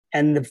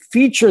And the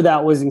feature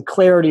that was in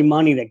Clarity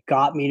Money that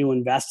got me to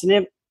invest in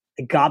it,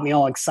 that got me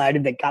all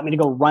excited, that got me to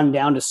go run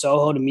down to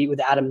Soho to meet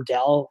with Adam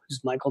Dell, who's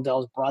Michael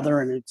Dell's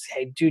brother. And it's,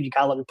 hey, dude, you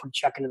got to let me put a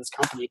check into this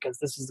company because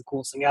this is the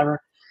coolest thing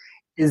ever.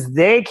 Is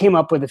they came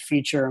up with a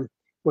feature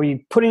where you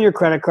put in your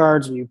credit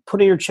cards and you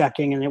put in your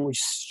checking, and it would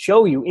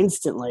show you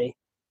instantly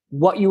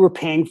what you were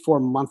paying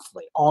for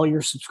monthly, all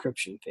your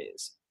subscription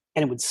fees.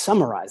 And it would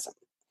summarize them.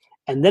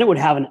 And then it would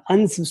have an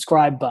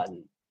unsubscribe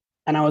button.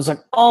 And I was like,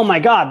 oh my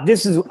God,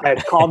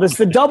 I call this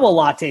the double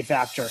latte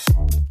factor.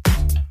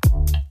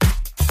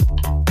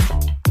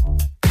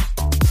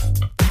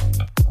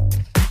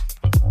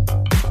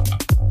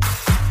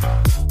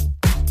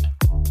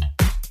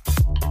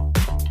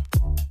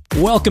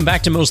 Welcome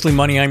back to Mostly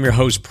Money. I'm your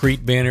host,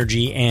 Preet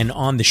Banerjee. And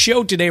on the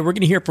show today, we're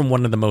going to hear from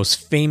one of the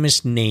most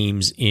famous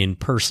names in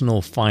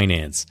personal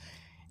finance.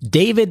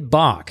 David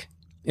Bach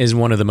is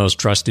one of the most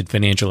trusted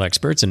financial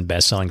experts and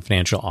best-selling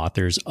financial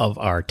authors of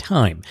our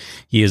time.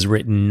 He has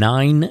written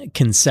 9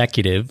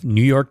 consecutive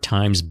New York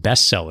Times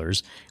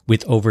bestsellers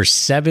with over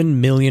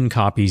 7 million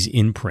copies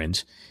in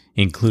print,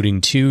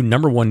 including 2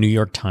 #1 New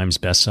York Times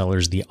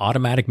bestsellers, The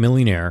Automatic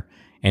Millionaire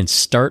and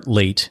Start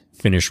Late,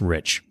 Finish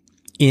Rich.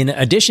 In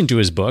addition to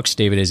his books,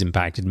 David has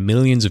impacted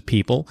millions of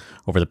people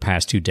over the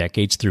past 2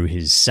 decades through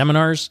his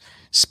seminars,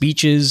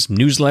 speeches,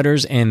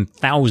 newsletters, and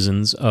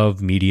thousands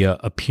of media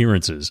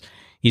appearances.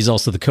 He's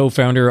also the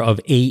co-founder of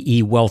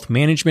AE Wealth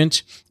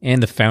Management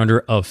and the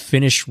founder of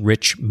Finish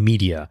Rich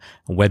Media,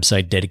 a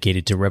website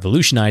dedicated to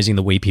revolutionizing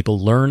the way people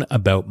learn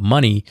about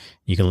money.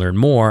 You can learn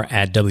more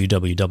at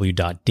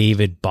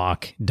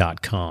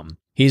www.davidbach.com.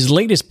 His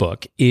latest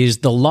book is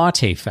The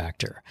Latte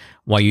Factor,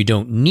 Why You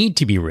Don't Need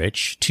to Be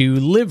Rich to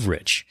Live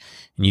Rich.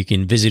 And you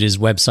can visit his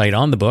website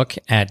on the book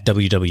at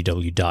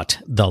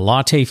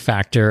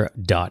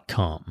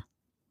www.thelattefactor.com.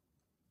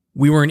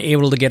 We weren't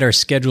able to get our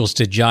schedules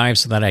to jive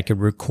so that I could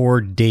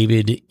record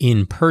David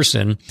in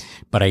person,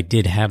 but I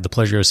did have the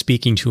pleasure of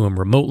speaking to him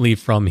remotely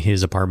from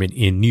his apartment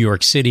in New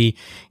York City,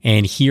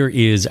 and here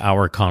is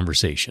our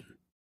conversation.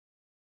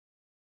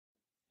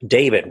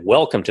 David,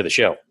 welcome to the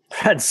show.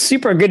 It's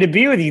super good to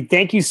be with you.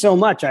 Thank you so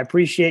much. I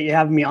appreciate you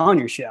having me on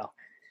your show.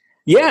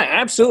 Yeah,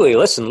 absolutely.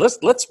 Listen,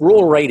 let's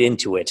roll right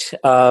into it.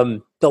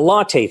 The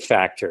Latte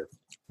Factor.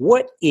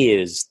 What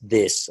is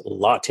this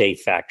Latte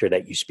Factor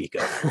that you speak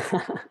of?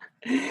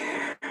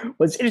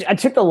 I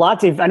took the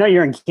latte. I know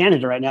you're in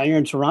Canada right now. You're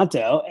in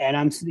Toronto, and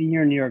I'm sitting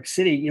here in New York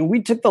City. You know,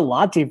 we took the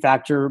latte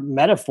factor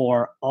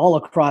metaphor all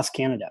across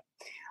Canada,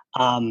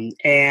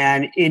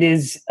 and it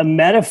is a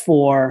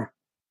metaphor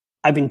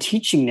I've been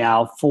teaching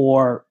now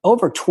for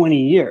over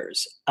 20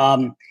 years.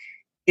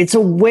 It's a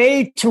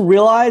way to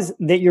realize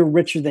that you're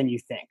richer than you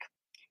think.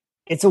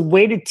 It's a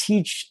way to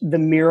teach the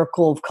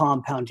miracle of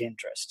compound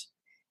interest.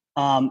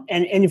 And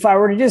if I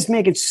were to just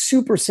make it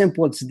super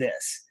simple, it's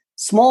this.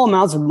 Small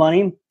amounts of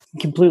money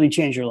can completely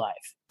change your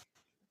life.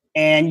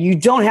 And you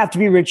don't have to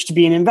be rich to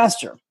be an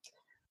investor.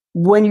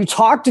 When you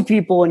talk to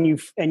people and you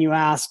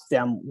ask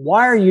them,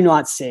 why are you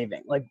not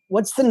saving? Like,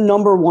 what's the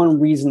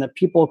 #1 reason that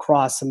people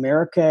across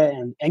America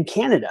and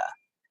Canada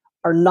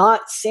are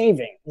not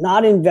saving,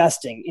 not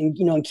investing in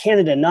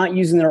Canada, not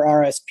using their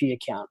RSP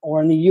account,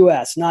 or in the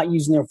US, not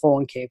using their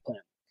 401k plan?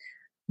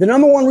 The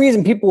 #1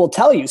 reason people will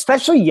tell you,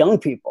 especially young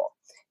people,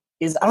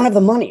 is I don't have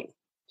the money.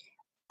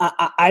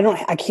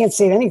 I can't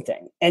save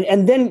anything.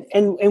 And then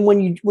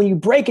when you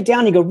break it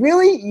down, you go,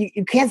 really?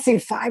 You can't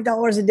save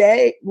 $5 a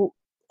day? Well,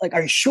 like,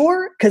 are you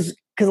sure? Because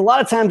a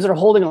lot of times they're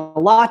holding a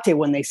latte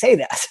when they say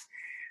that.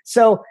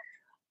 So,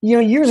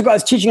 years ago I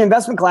was teaching an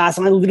investment class,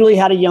 and I literally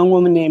had a young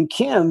woman named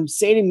Kim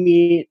say to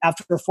me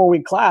after a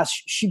 4-week class,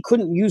 she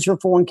couldn't use her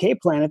 401k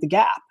plan at the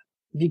Gap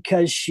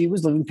because she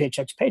was living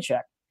paycheck to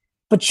paycheck.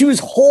 But she was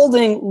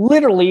holding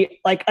literally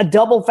like a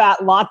double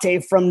fat latte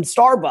from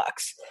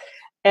Starbucks.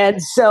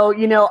 And so,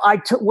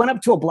 I went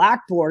up to a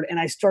blackboard and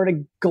I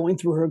started going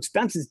through her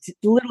expenses,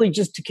 literally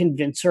just to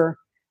convince her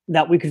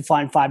that we could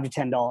find $5 to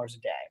 $10 a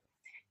day.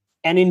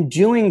 And in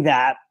doing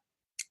that,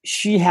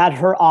 she had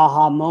her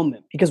aha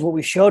moment, because what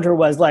we showed her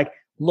was like,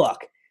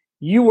 look,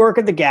 you work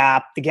at the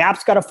Gap. The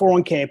Gap's got a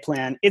 401k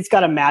plan. It's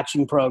got a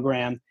matching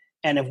program.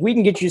 And if we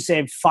can get you to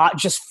save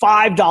just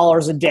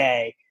 $5 a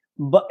day,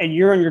 and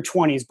you're in your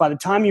 20s, by the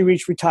time you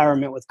reach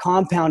retirement with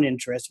compound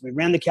interest, we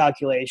ran the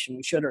calculation.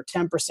 We showed her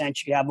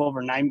 10%. You could have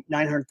over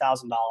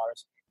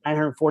 $900,000,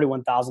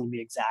 $941,000 to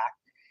be exact.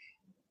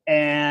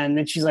 And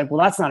then she's like,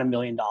 well, that's not $1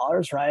 million,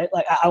 right?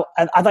 Like, I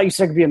thought you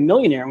said I could be a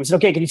millionaire. And we said,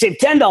 okay, can you save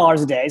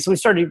 $10 a day? So we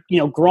started,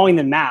 growing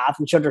the math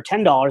and showed her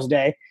 $10 a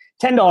day.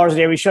 $10 a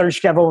day, we showed her she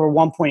could have over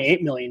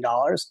 $1.8 million.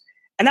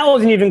 And that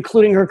wasn't even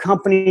including her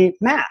company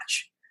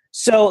match.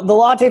 So the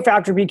Latte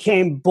Factor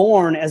became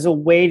born as a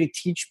way to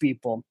teach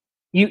people,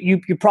 you're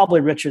probably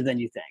richer than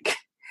you think.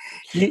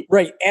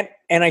 Right.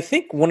 And I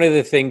think one of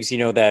the things,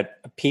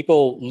 that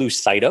people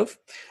lose sight of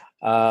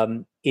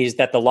is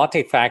that the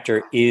Latte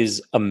Factor is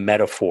a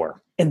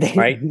metaphor. And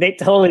right? They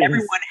totally.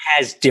 Everyone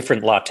has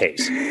different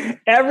lattes.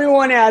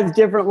 Everyone has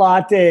different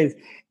lattes,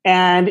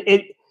 and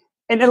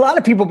And a lot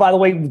of people, by the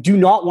way, do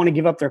not want to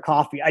give up their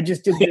coffee. I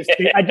just did this.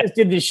 I just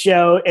did this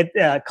show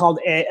called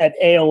at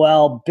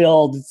AOL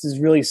Build. It's this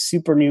really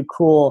super new,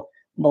 cool,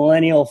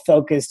 millennial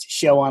focused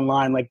show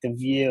online, like The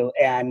View.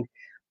 And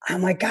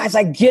I'm like, guys,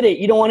 I get it.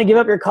 You don't want to give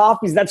up your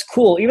coffees. That's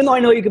cool. Even though I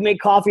know you can make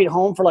coffee at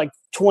home for like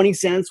 20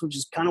 cents, which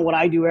is kind of what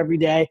I do every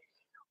day.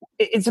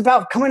 It's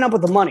about coming up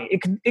with the money.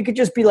 It could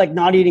just be like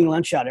not eating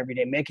lunch out every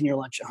day, making your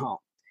lunch at home.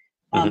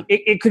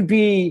 It could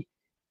be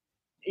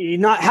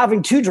not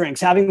having 2 drinks,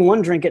 having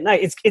 1 drink at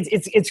night.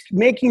 It's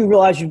making you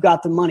realize you've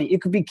got the money.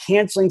 It could be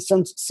canceling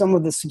some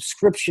of the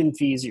subscription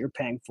fees that you're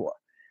paying for.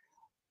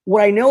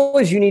 What I know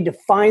is you need to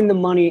find the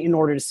money in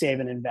order to save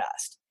and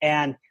invest.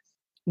 And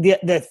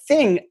the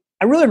thing,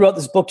 I really wrote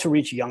this book to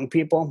reach young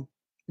people.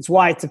 It's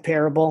why it's a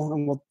parable,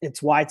 and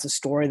it's why it's a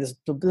story. This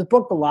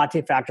book, The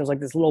Latte Factor, is like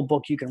this little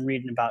book you can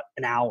read in about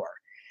an hour.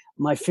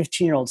 My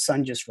 15-year-old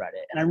son just read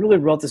it. And I really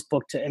wrote this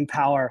book to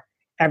empower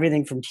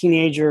everything from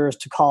teenagers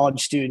to college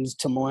students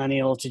to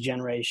millennials to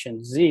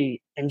Generation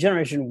Z and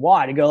Generation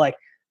Y to go like,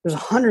 there's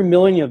 100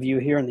 million of you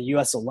here in the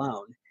US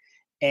alone.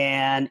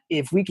 And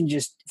if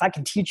I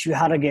can teach you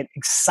how to get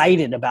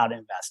excited about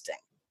investing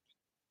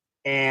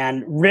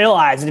and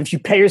realize that if you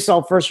pay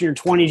yourself first in your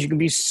 20s, you can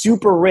be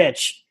super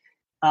rich.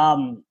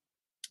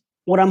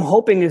 What I'm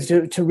hoping is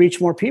to reach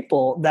more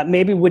people that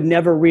maybe would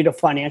never read a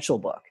financial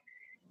book.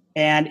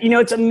 And,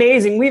 it's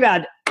amazing. We've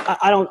had,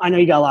 I know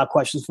you got a lot of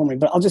questions for me,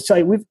 but I'll just tell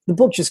you, the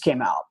book just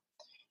came out.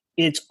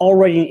 It's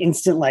already an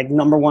instant, like,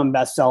 #1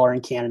 bestseller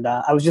in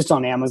Canada. I was just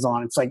on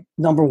Amazon. It's like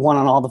 #1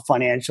 on all the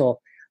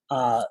financial,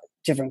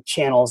 different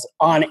channels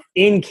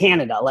in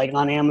Canada, like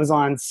on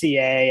Amazon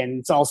CA, and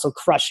it's also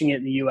crushing it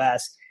in the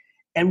US.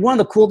 And one of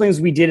the cool things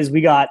we did is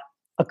we got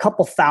a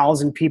couple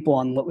thousand people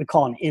on what we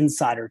call an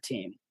insider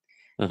team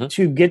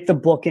to get the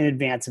book in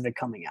advance of it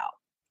coming out.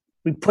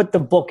 We put the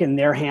book in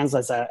their hands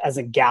as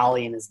a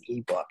galley and as an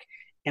ebook.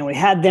 And we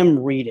had them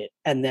read it.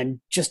 And then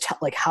just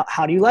like,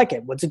 how do you like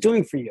it? What's it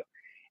doing for you?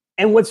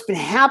 And what's been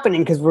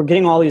happening, because we're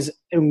getting all these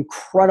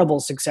incredible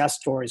success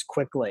stories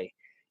quickly,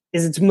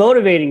 is it's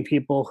motivating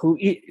people who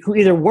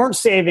either weren't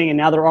saving and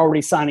now they're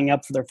already signing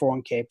up for their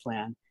 401k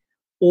plan,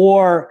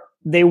 or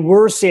they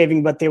were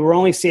saving, but they were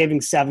only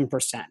saving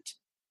 7%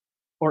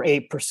 or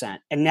 8%.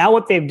 And now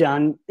what they've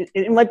done,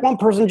 and like one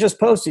person just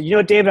posted,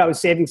 David, I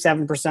was saving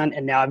 7%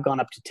 and now I've gone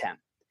up to 10.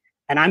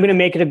 And I'm going to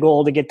make it a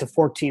goal to get to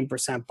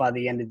 14% by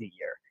the end of the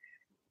year.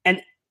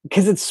 And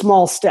because it's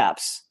small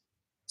steps.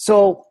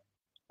 So,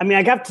 I mean,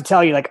 I have to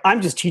tell you, like,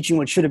 I'm just teaching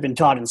what should have been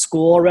taught in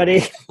school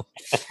already.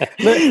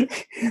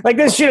 Like,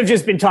 this should have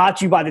just been taught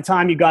to you by the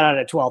time you got out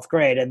of 12th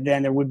grade, and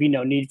then there would be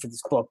no need for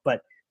this book.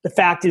 But the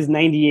fact is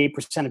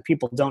 98% of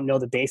people don't know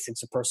the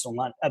basics of personal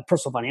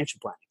financial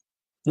planning.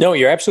 No,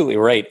 you're absolutely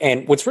right.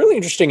 And what's really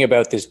interesting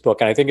about this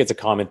book, and I think it's a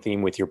common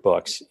theme with your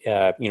books,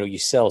 you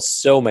sell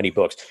so many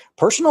books.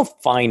 Personal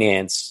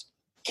finance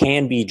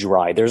can be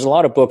dry. There's a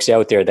lot of books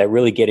out there that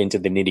really get into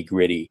the nitty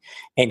gritty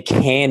and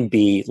can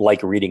be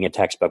like reading a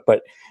textbook.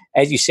 But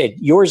as you said,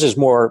 yours is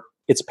more,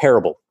 it's a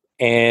parable.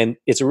 And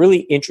it's a really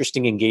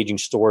interesting, engaging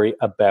story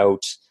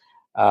about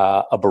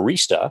a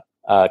barista,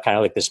 kind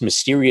of like this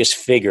mysterious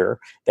figure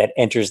that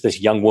enters this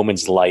young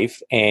woman's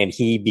life, and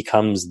he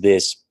becomes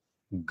this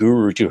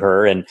guru to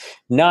her, and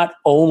not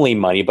only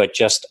money, but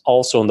just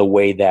also in the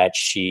way that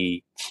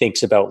she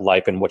thinks about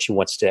life and what she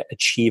wants to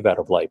achieve out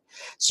of life.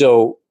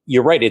 So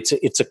you're right.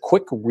 It's a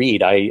quick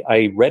read.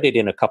 I read it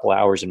in a couple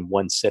hours in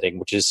one sitting,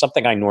 which is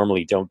something I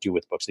normally don't do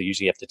with books. I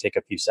usually have to take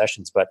a few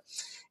sessions, but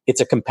it's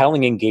a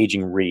compelling,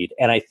 engaging read.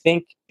 And I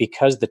think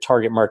because the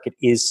target market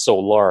is so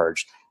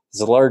large,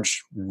 there's a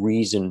large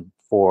reason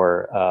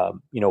for,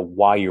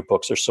 why your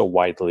books are so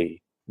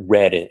widely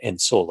read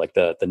and sold. Like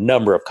the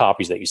number of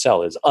copies that you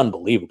sell is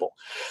unbelievable.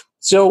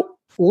 So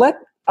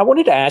I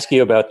wanted to ask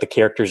you about the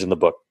characters in the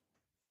book.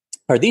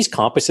 Are these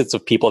composites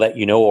of people that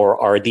you know, or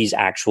are these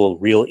actual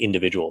real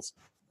individuals?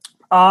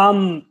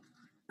 I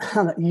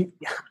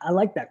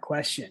like that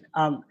question.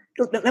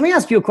 Let me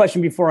ask you a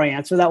question before I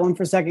answer that one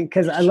for a second,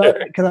 because I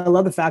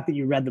love the fact that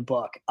you read the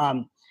book.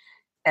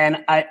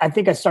 And I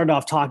think I started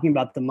off talking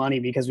about the money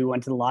because we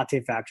went to the Latte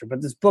Factor,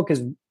 but this book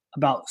is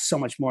about so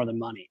much more than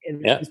money.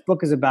 This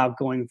book is about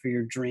going for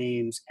your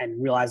dreams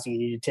and realizing you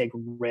need to take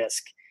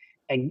risk,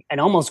 and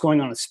almost going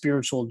on a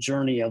spiritual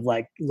journey of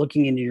like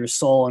looking into your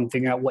soul and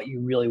figuring out what you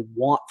really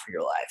want for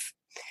your life.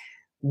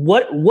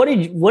 What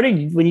did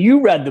when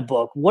you read the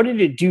book, what did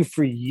it do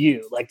for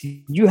you? Like,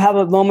 did you have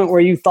a moment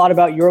where you thought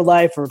about your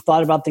life or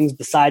thought about things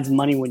besides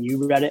money when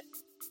you read it?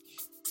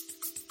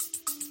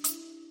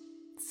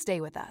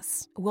 Stay with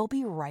us. We'll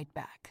be right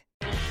back.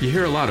 You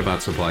hear a lot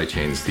about supply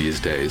chains these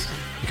days,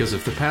 because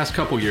if the past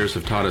couple years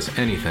have taught us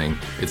anything,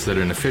 it's that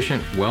an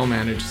efficient,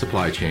 well-managed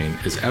supply chain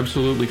is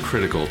absolutely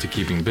critical to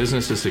keeping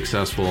businesses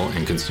successful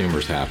and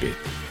consumers happy.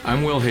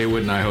 I'm Will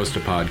Haywood, and I host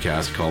a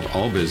podcast called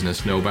All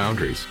Business, No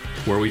Boundaries,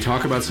 where we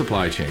talk about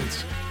supply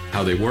chains,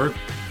 how they work,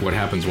 what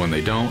happens when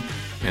they don't,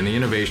 and the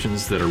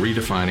innovations that are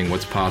redefining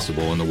what's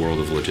possible in the world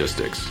of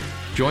logistics.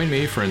 Join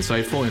me for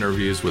insightful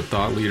interviews with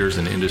thought leaders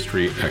and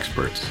industry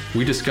experts.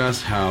 We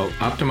discuss how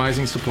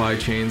optimizing supply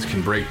chains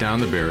can break down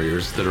the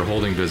barriers that are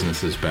holding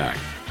businesses back.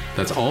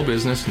 That's All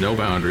Business, No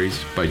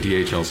Boundaries by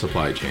DHL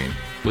Supply Chain.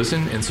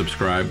 Listen and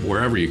subscribe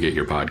wherever you get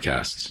your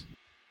podcasts.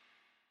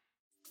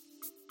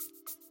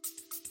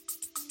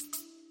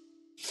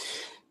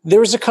 There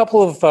was a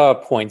couple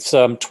of points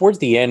towards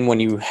the end when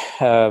you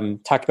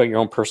talked about your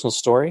own personal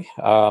story.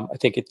 I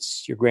think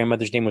it's your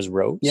grandmother's name was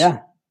Rose. Yeah.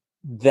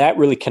 That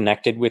really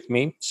connected with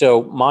me.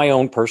 So my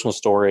own personal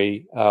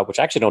story, which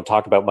I actually don't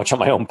talk about much on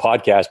my own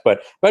podcast,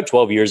 but about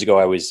 12 years ago,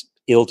 I was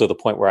ill to the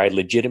point where I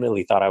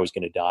legitimately thought I was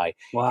going to die.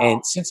 Wow.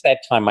 And since that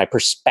time, my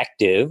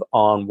perspective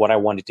on what I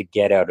wanted to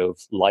get out of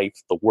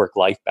life, the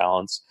work-life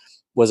balance,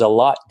 was a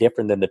lot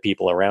different than the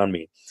people around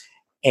me.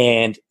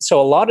 And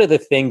so a lot of the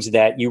things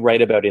that you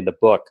write about in the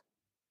book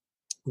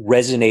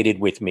resonated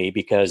with me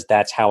because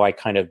that's how I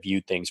kind of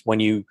viewed things. When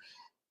you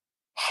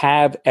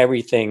have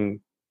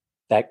everything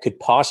that could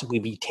possibly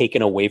be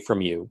taken away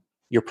from you,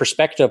 your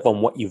perspective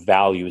on what you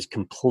value is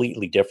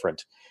completely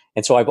different.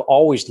 And so I've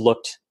always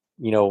looked,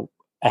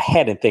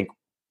 ahead and think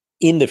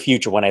in the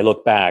future, when I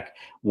look back,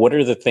 what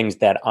are the things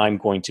that I'm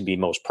going to be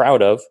most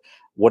proud of?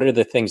 What are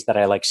the things that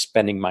I like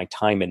spending my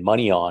time and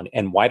money on?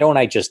 And why don't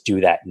I just do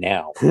that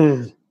now?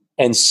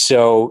 And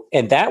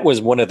that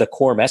was one of the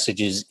core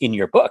messages in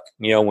your book,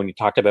 when you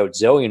talked about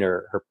Zoe and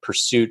her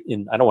pursuit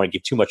I don't want to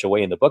give too much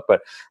away in the book,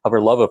 but of her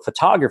love of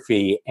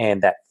photography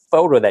and that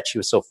photo that she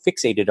was so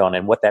fixated on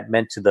and what that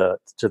meant to the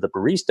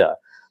barista.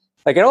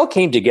 Like it all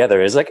came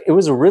together. It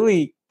was a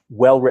really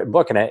well-written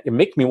book. And it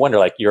makes me wonder,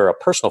 like, you're a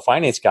personal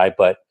finance guy,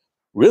 but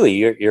really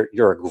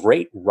you're a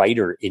great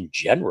writer in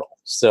general.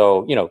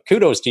 So,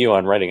 kudos to you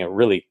on writing a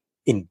really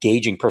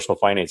engaging personal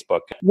finance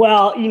book.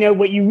 Well,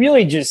 what you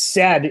really just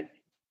said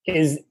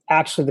is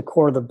actually the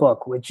core of the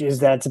book, which is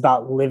that it's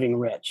about living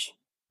rich.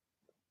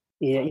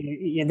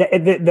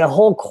 The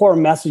whole core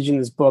message in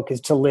this book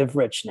is to live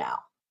rich now.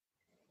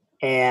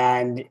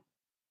 And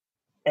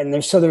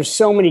there's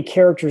so many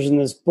characters in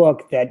this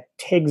book that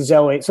take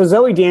Zoe. So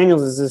Zoe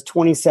Daniels is this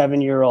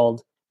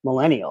 27-year-old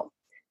millennial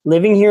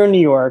living here in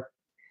New York,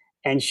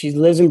 and she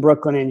lives in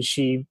Brooklyn, and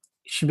she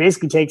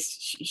basically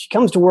she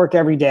comes to work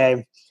every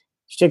day.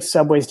 She takes the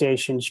subway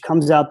station. She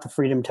comes out the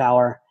Freedom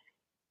Tower.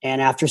 And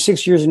after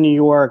 6 years in New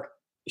York,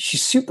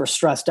 she's super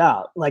stressed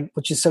out,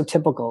 which is so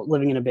typical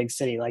living in a big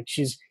city. Like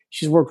she's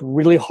worked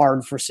really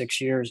hard for 6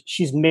 years.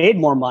 She's made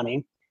more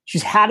money.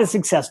 She's had a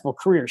successful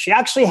career. She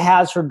actually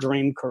has her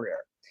dream career.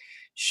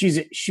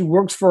 She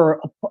works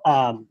for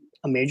a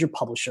major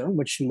publisher,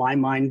 which in my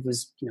mind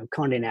was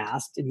Condé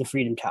Nast in the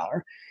Freedom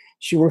Tower.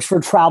 She works for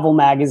a travel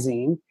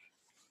magazine,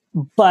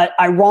 but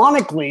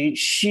ironically,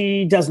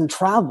 she doesn't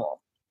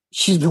travel.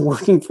 She's been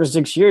working for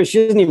 6 years.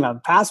 She doesn't even have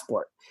a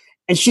passport.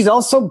 And she's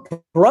also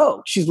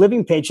broke. She's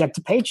living paycheck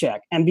to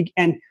paycheck.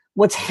 And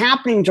what's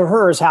happening to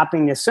her is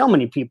happening to so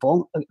many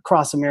people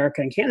across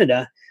America and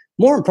Canada,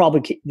 more in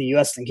probably the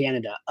US than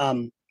Canada.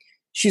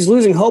 She's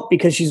losing hope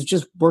because she's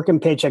just working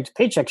paycheck to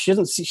paycheck.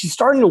 She's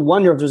starting to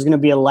wonder if there's going to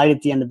be a light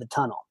at the end of the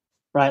tunnel,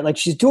 right? Like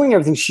she's doing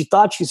everything she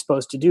thought she's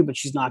supposed to do, but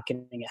she's not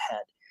getting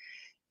ahead.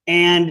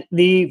 And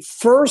the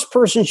first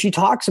person she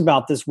talks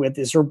about this with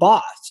is her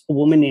boss, a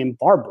woman named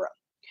Barbara.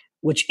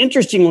 Which,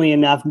 interestingly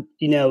enough,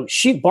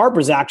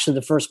 Barbara's actually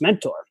the first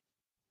mentor.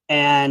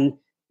 And,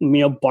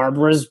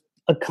 Barbara's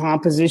a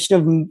composition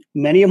of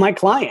many of my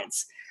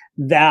clients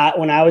that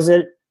when I was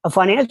a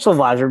financial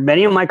advisor,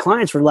 many of my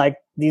clients were like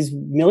these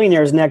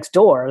millionaires next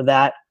door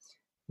that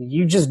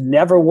you just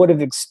never would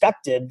have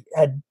expected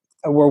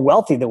were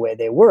wealthy the way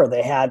they were.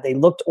 They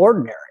looked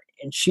ordinary.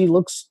 And she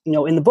looks,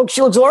 in the book,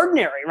 she looks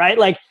ordinary, right?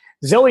 Like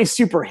Zoe's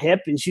super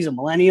hip and she's a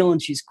millennial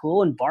and she's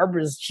cool. And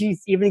she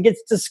even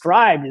gets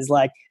described as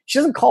like, she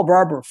doesn't call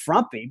Barbara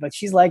frumpy, but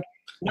she's like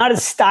not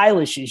as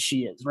stylish as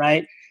she is,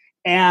 right?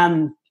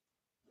 And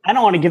I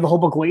don't want to give the whole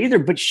book away either,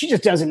 but she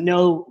just doesn't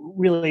know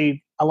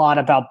really a lot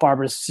about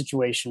Barbara's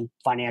situation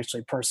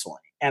financially, personally.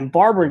 And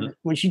Barbara,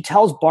 when she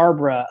tells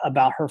Barbara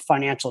about her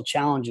financial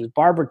challenges,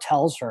 Barbara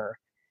tells her,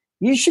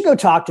 you should go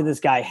talk to this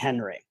guy,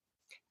 Henry,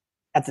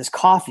 at this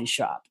coffee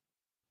shop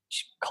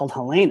called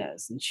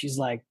Helena's. And she's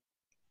like,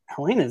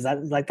 Helena's?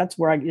 That's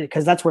where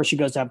because that's where she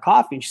goes to have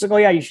coffee. And she's like, oh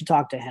yeah, you should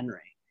talk to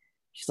Henry.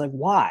 She's like,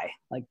 why?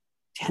 Like,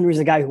 Henry's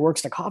the guy who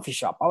works at a coffee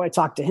shop. Why would I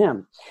talk to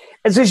him?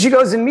 And so she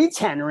goes and meets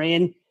Henry,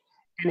 and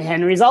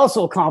Henry's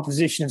also a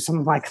composition of some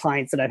of my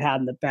clients that I've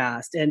had in the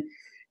past. And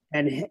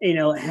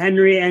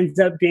Henry ends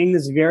up being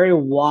this very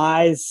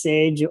wise,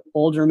 sage,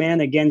 older man.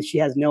 Again, she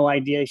has no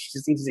idea. She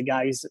just thinks he's a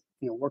guy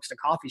who works at a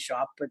coffee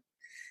shop. But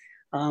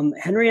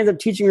Henry ends up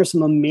teaching her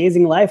some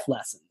amazing life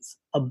lessons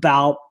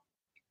about,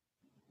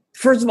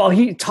 first of all,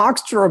 he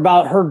talks to her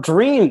about her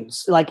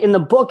dreams. Like in the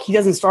book, he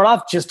doesn't start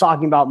off just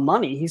talking about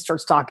money. He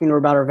starts talking to her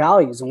about her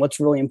values and what's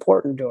really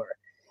important to her.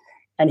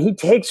 And he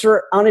takes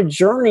her on a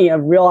journey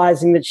of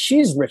realizing that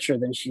she's richer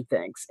than she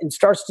thinks and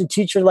starts to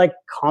teach her like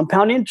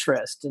compound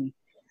interest and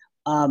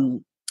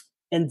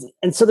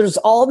And so there's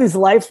all these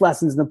life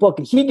lessons in the book,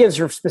 and he gives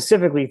her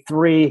specifically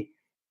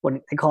what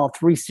they call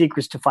 3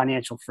 secrets to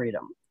financial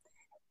freedom.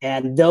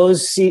 And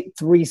those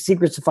 3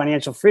 secrets to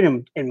financial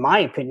freedom, in my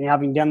opinion,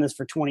 having done this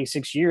for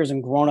 26 years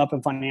and grown up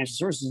in financial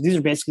services, these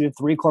are basically the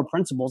 3 core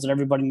principles that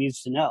everybody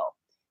needs to know.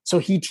 So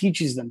he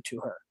teaches them to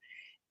her.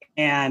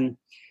 And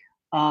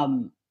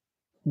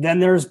then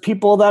there's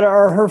people that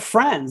are her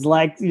friends.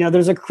 Like,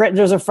 there's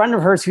a friend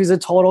of hers who's a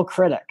total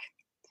critic.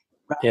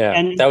 Yeah,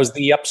 and that was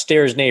the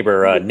upstairs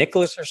neighbor,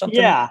 Nicholas or something.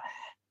 Yeah,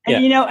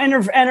 and and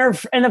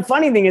the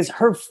funny thing is,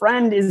 her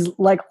friend is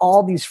like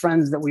all these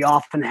friends that we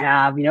often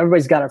have.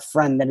 Everybody's got a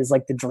friend that is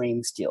like the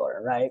dream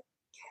stealer, right?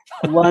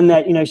 The one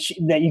that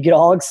that you get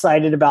all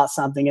excited about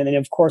something, and then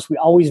of course we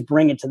always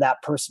bring it to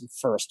that person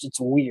first. It's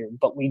weird,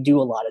 but we do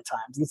a lot of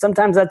times, and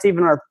sometimes that's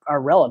even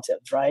our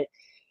relatives, right?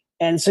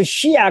 And so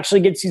she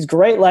actually gets these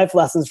great life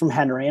lessons from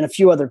Henry and a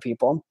few other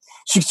people.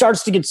 She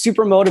starts to get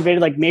super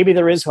motivated, like maybe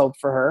there is hope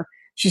for her.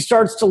 She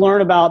starts to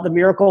learn about the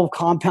miracle of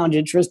compound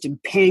interest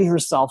and paying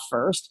herself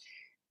first.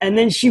 And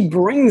then she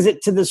brings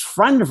it to this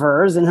friend of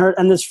hers,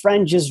 and this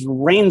friend just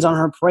rains on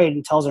her parade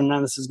and tells her, none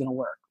of this is going to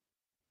work.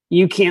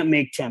 You can't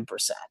make 10%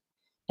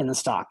 in the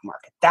stock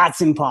market.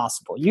 That's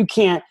impossible. You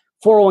can't.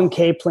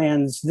 401k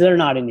plans, they're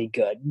not any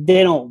good.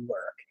 They don't work.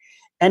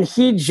 And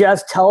he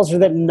just tells her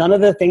that none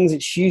of the things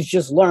that she's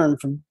just learned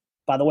from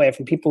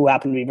people who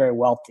happen to be very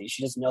wealthy,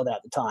 she doesn't know that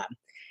at the time.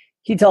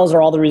 He tells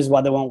her all the reasons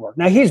why they won't work.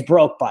 Now, he's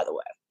broke, by the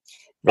way.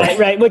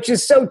 Right, which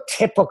is so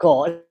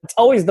typical. It's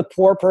always the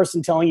poor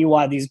person telling you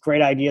why these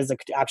great ideas that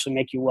could actually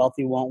make you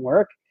wealthy won't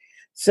work.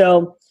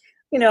 So,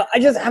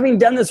 having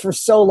done this for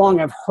so long,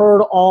 I've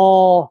heard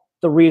all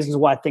the reasons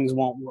why things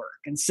won't work.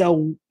 And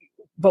so,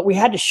 but we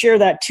had to share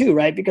that too,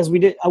 right? Because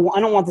I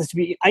don't want this to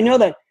be, I know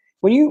that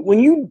when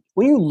you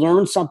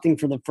learn something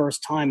for the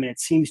first time and it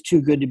seems too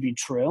good to be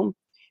true,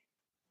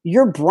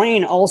 your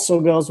brain also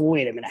goes, well,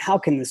 wait a minute, how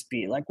can this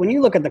be? Like when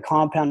you look at the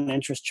compound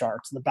interest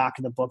charts in the back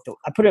of the book,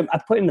 I put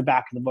in the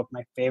back of the book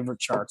my favorite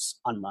charts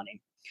on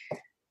money.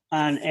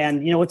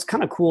 And it's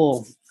kind of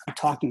cool. I'm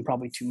talking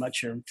probably too much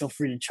here. Feel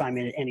free to chime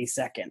in at any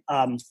second.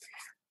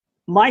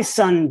 My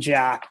son,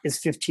 Jack, is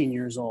 15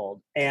 years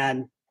old,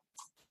 and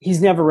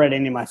he's never read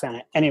any of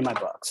my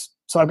books.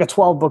 So I've got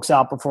 12 books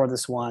out before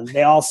this one.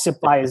 They all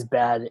sit by his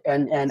bed.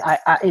 And I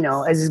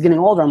as he's getting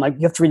older, I'm like,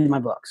 you have to read my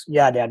books.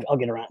 Yeah, Dad, I'll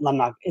get around. I'm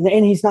not,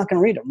 and he's not going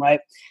to read them, right?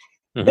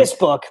 Mm-hmm. This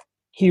book,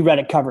 he read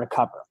it cover to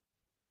cover.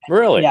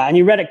 Really? Yeah, and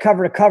he read it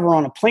cover to cover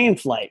on a plane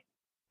flight.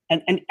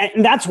 And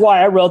that's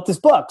why I wrote this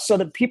book, so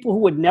that people who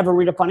would never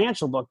read a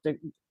financial book.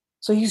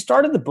 So he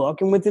started the book,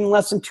 and within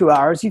less than 2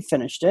 hours, he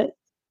finished it.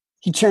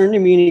 He turned to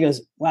me and he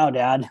goes, wow,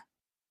 Dad,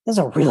 this is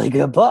a really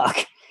good book.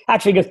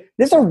 Actually, he goes,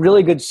 this is a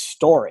really good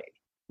story.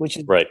 Which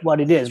is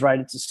what it is, right?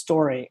 It's a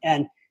story.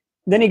 And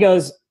then he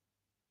goes,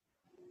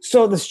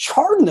 so this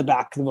chart in the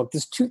back of the book,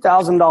 this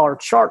 $2,000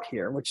 chart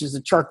here, which is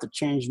the chart that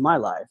changed my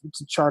life. It's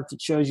a chart that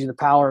shows you the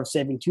power of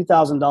saving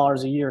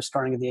 $2,000 a year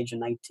starting at the age of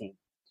 19,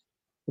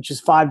 which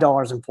is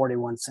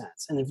 $5.41.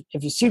 And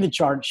if you see the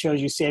chart, it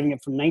shows you saving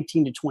it from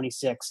 19 to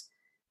 26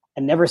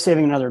 and never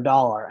saving another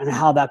dollar, and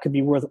how that could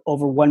be worth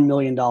over $1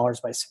 million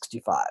by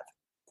 65.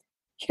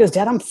 He goes,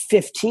 Dad, I'm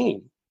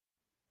 15.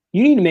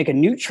 You need to make a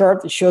new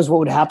chart that shows what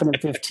would happen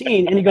at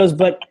 15. And he goes,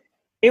 but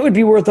it would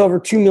be worth over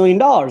 $2 million,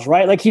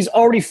 right? Like he's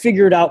already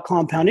figured out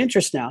compound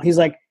interest now. He's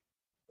like,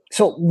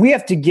 so we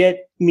have to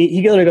get me,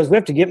 he literally goes, we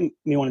have to get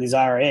me one of these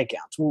IRA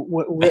accounts.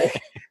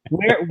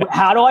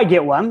 How do I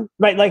get one?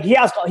 Right? Like he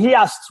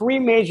asked 3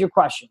 major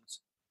questions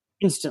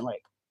instantly.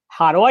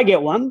 How do I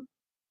get one?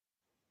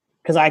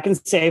 Because I can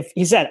save,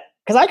 he said,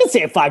 because I can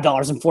save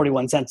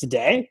 $5.41 a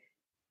day.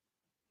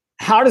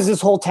 How does this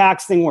whole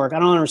tax thing work? I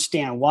don't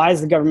understand. Why is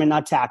the government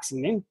not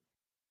taxing me?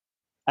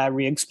 I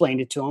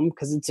re-explained it to him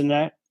because it's an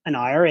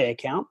IRA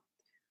account.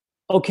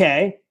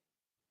 Okay.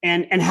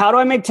 And how do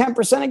I make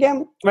 10%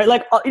 again? Right?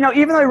 Like,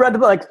 even though I read the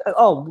book, like,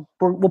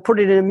 we'll put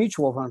it in a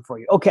mutual fund for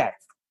you. Okay.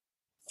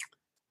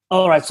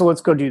 All right. So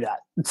let's go do that.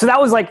 So that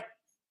was like,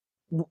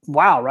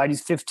 wow, right?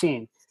 He's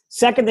 15.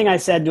 Second thing I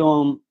said to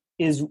him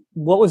is,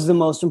 what was the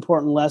most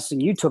important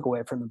lesson you took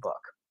away from the book?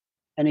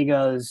 And he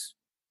goes,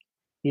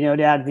 Dad,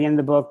 at the end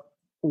of the book,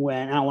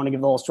 when I don't want to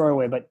give the whole story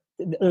away, but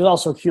there's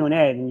also a Q&A,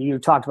 and you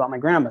talked about my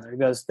grandmother. He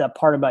goes, that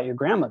part about your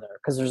grandmother,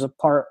 because there's a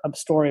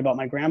story about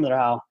my grandmother,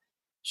 how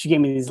she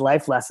gave me these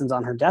life lessons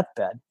on her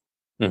deathbed.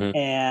 Mm-hmm.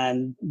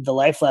 And the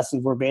life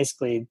lessons were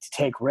basically to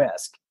take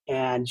risk.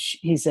 And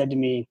he said to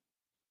me,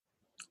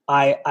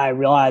 I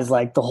realized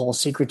like the whole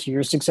secret to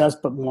your success,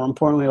 but more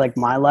importantly, like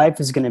my life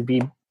is going to be,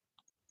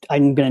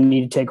 I'm going to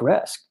need to take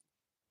risk.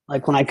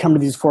 Like when I come to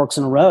these forks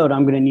in the road,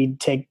 I'm going to need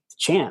to take the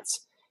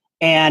chance.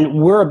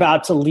 And we're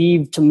about to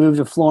leave to move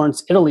to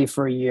Florence, Italy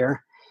for a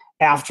year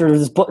after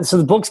this book. So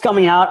the book's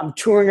coming out. I'm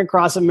touring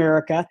across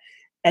America.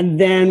 And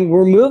then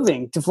we're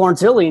moving to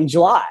Florence, Italy in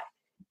July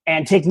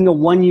and taking a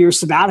 1-year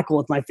sabbatical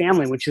with my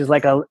family, which is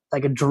like a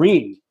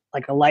dream,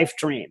 like a life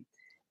dream.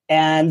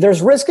 And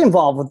there's risk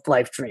involved with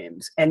life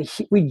dreams. And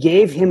we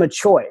gave him a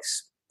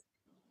choice.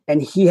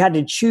 And he had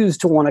to choose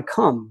to want to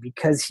come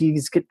because he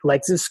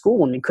likes his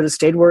school and he could have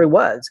stayed where he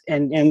was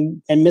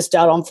and missed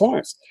out on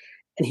Florence.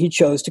 And he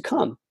chose to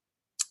come.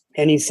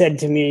 And he said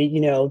to me,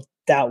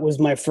 that was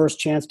my first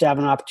chance to have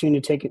an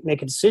opportunity to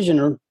make a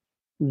decision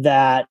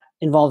that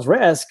involves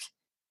risk.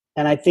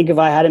 And I think if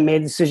I hadn't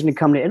made the decision to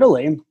come to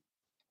Italy,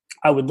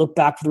 I would look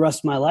back for the rest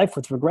of my life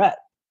with regret.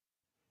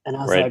 And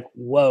I was like,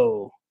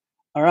 whoa.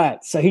 All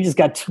right. So he just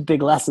got 2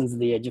 big lessons at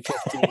the age of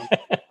 15.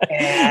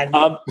 And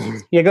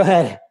yeah, go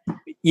ahead.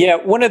 Yeah.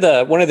 One of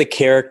the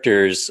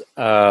characters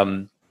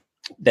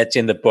that's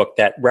in the book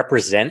that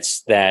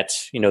represents that,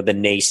 the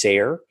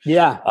naysayer.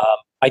 Yeah.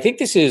 I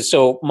think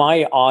so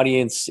my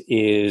audience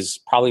is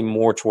probably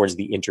more towards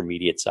the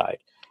intermediate side.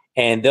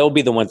 And they'll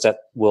be the ones that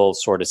will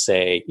sort of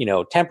say,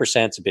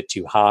 10% is a bit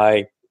too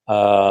high.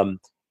 And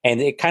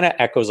it kind of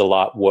echoes a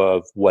lot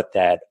of what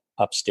that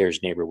upstairs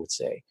neighbor would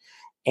say.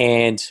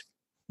 And,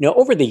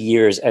 over the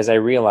years, as I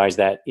realized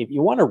that if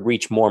you want to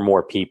reach more and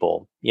more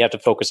people, you have to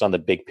focus on the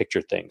big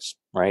picture things,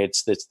 right?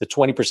 It's the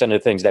 20% of the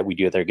things that we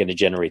do that are going to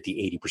generate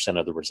the 80%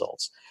 of the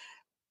results.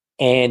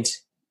 And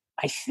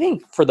I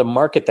think for the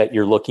market that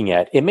you're looking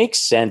at, it makes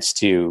sense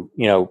to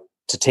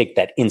take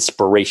that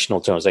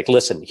inspirational tone. It's like,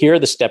 listen, here are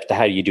the steps to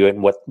how you do it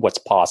and what's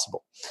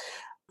possible.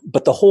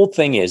 But the whole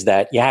thing is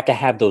that you have to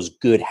have those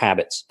good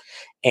habits.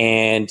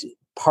 And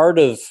part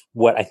of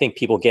what I think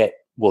people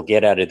will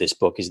get out of this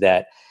book is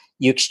that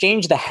you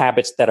exchange the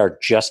habits that are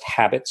just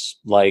habits.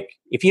 Like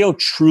if you don't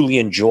truly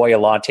enjoy a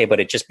latte, but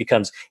it just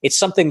becomes, it's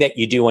something that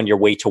you do on your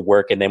way to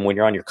work. And then when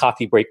you're on your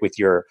coffee break with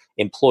your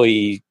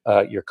employee,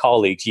 your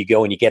colleagues, you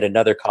go and you get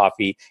another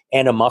coffee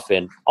and a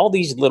muffin. All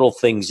these little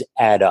things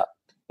add up.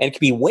 And it can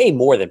be way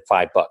more than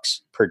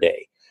 $5 per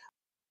day.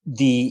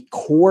 The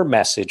core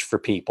message for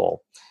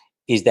people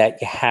is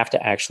that you have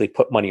to actually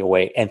put money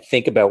away and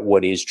think about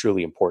what is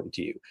truly important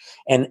to you.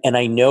 And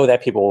I know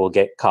that people will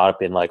get caught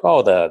up in like,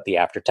 the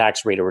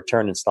after-tax rate of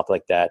return and stuff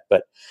like that.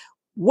 But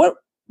what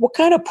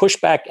kind of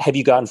pushback have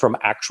you gotten from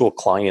actual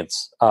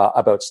clients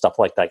about stuff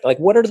like that? Like,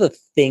 what are the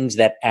things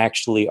that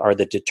actually are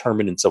the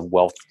determinants of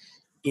wealth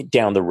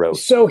down the road?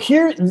 So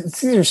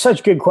these are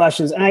such good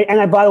questions. And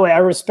I, by the way, I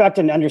respect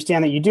and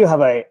understand that you do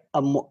have a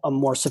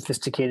more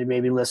sophisticated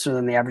maybe listener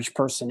than the average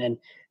person. And,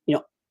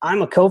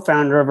 I'm a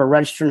co-founder of a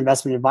registered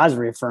investment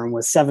advisory firm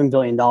with $7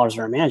 billion in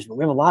our management.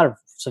 We have a lot of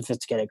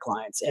sophisticated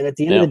clients. And at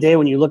the end of the day,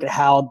 when you look at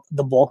how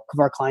the bulk of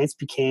our clients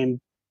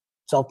became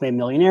self-made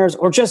millionaires,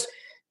 or just,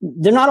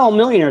 they're not all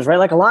millionaires, right?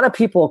 Like a lot of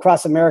people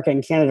across America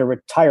and Canada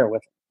retire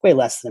with way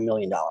less than $1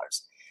 million.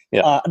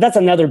 Yeah. That's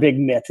another big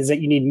myth, is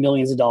that you need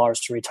millions of dollars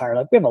to retire.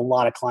 Like we have a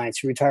lot of clients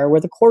who retire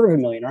with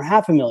 $250,000 or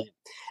 $500,000.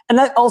 And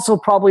that also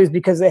probably is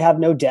because they have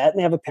no debt and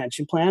they have a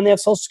pension plan and they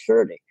have Social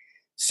Security.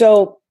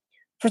 So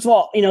first of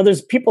all,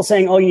 there's people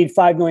saying, you need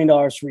 $5 million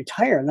to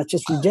retire. And that's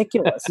just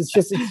ridiculous. It's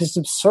just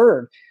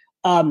absurd.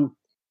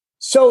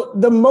 So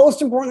the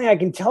most important thing I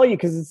can tell you,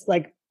 because it's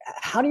like,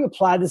 how do you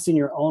apply this in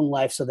your own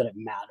life so that it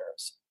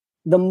matters?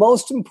 The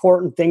most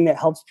important thing that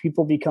helps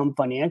people become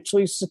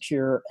financially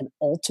secure and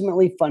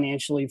ultimately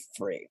financially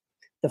free,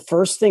 the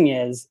first thing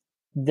is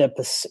the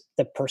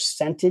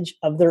percentage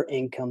of their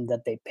income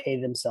that they pay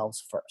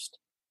themselves first.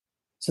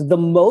 So the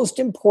most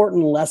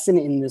important lesson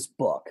in this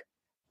book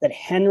that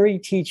Henry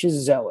teaches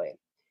Zoe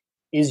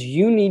is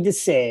you need to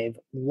save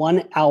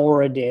 1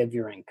 hour a day of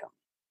your income.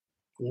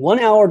 1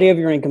 hour a day of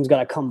your income is going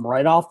to come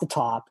right off the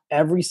top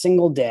every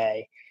single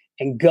day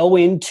and go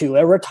into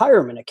a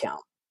retirement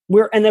account.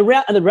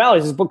 The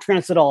reality is this book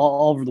translated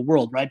all over the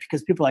world, right?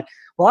 Because people are like,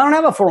 well, I don't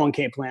have a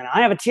 401k plan.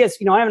 I have a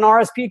I have an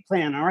RSP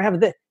plan, or I have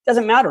this. It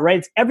doesn't matter, right?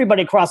 It's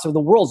everybody across the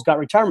world's got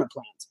retirement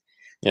plans.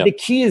 Yep. The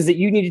key is that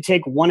you need to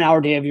take 1 hour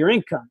a day of your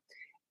income.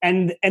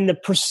 And the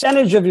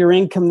percentage of your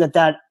income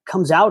that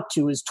comes out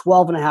to is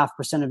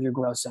 12.5% of your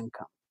gross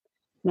income.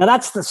 Now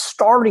that's the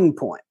starting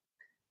point.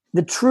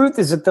 The truth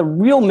is that the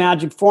real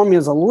magic formula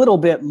is a little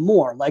bit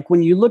more. Like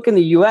when you look in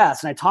the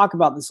US, and I talk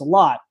about this a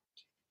lot,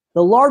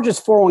 the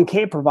largest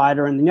 401k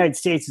provider in the United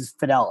States is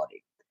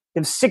Fidelity.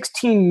 They have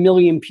 16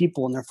 million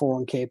people in their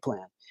 401k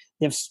plan.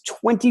 They have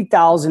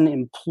 20,000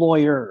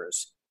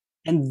 employers,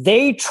 and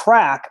they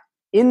track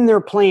in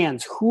their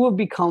plans who have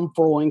become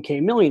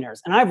 401k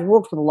millionaires. And I've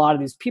worked with a lot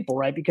of these people,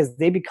 right? Because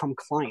they become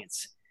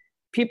clients.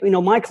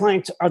 People, my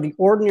clients are the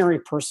ordinary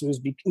person who's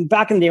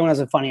back in the day when I was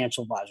a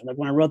financial advisor, like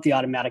when I wrote the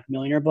Automatic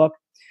Millionaire book,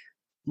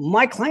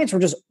 my clients were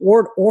just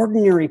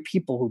ordinary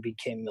people who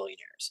became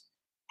millionaires.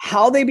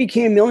 How they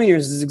became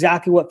millionaires is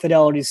exactly what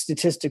Fidelity's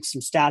statistics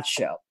and stats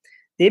show.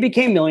 They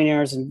became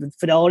millionaires, and with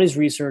Fidelity's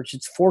research,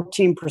 it's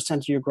 14%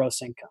 of your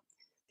gross income.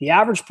 The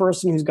average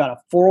person who's got a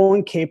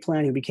 401k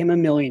plan who became a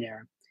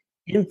millionaire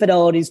in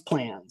Fidelity's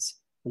plans,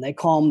 and they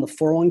call them the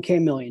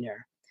 401k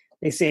millionaire,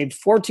 they saved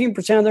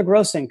 14% of their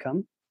gross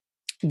income.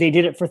 They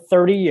did it for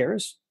 30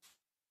 years.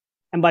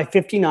 And by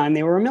 59,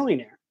 they were a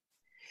millionaire.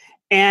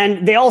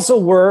 And they also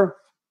were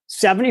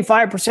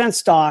 75%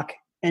 stock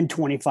and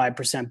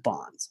 25%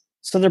 bonds.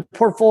 So their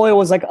portfolio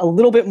was like a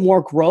little bit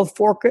more growth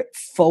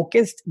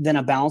focused than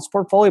a balanced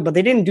portfolio, but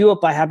they didn't do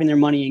it by having their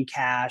money in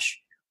cash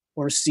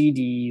or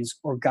CDs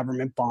or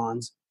government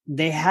bonds.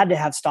 they had to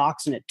have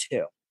stocks in it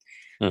too.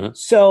 Mm-hmm.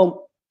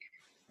 So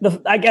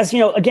I guess,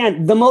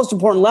 again, the most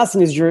important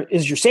lesson is your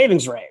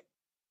savings rate.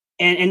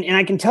 And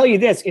I can tell you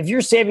this, if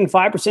you're saving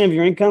 5% of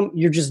your income,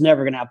 you're just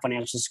never going to have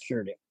financial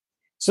security.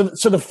 So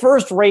the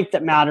first rate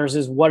that matters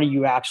is what are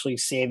you actually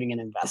saving and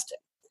investing?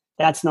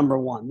 That's number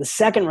one. The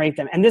second rate,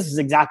 and this is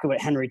exactly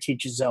what Henry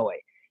teaches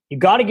Zoe. You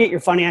got to get your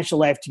financial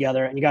life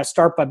together, and you got to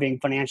start by being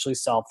financially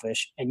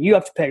selfish, and you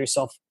have to pay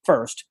yourself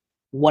first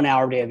 1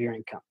 hour a day of your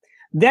income.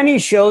 Then he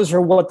shows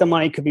her what the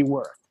money could be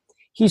worth.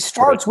 He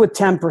starts with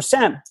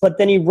 10%, but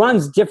then he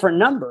runs different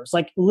numbers.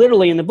 Like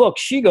literally in the book,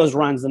 she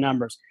runs the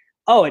numbers.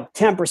 Oh, at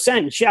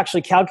 10%, she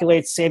actually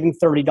calculates saving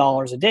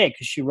 $30 a day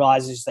because she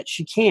realizes that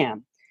she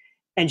can.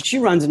 And she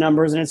runs the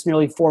numbers, and it's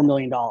nearly $4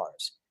 million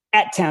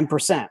at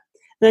 10%. And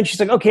then she's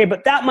like, okay,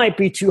 but that might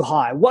be too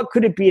high. What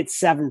could it be at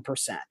 7%?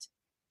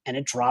 And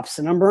it drops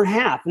the number in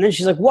half. And then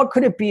she's like, what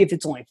could it be if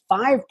it's only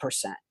 5%?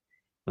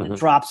 And it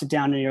drops it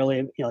down to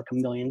nearly like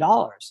 $1 million.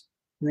 And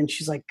then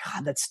she's like,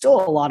 God, that's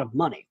still a lot of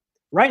money.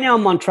 Right now,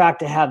 I'm on track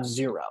to have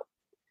zero.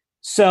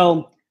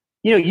 So,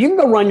 you can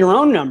go run your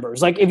own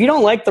numbers. Like if you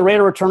don't like the rate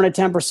of return at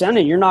 10%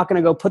 and you're not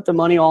going to go put the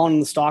money all in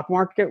the stock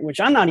market, which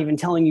I'm not even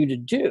telling you to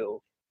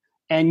do,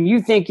 and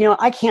you think,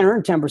 I can't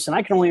earn 10%,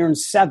 I can only earn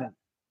 7%,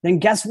 then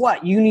guess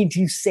what? You need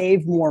to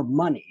save more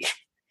money.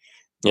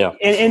 Yeah.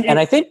 And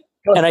I think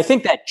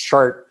that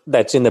chart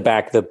that's in the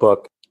back of the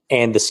book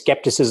and the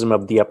skepticism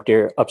of the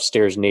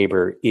upstairs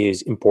neighbor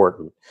is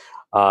important.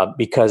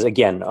 Because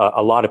again,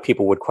 a lot of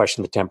people would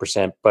question the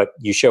 10%, but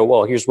you show,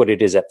 well, here's what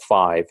it is at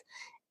 5%.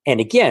 And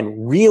again,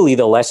 really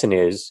the lesson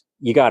is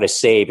you got to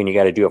save and you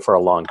got to do it for a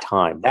long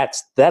time.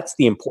 That's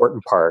the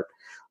important part.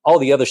 All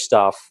the other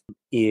stuff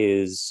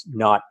is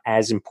not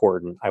as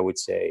important, I would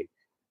say,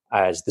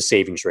 as the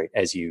savings rate,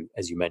 as you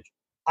mentioned.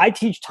 I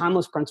teach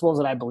timeless principles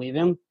that I believe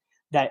in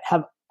and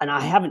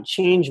I haven't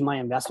changed my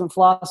investment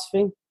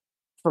philosophy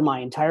for my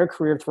entire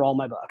career through all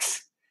my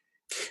books.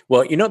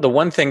 Well, the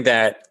one thing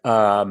that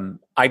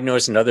I've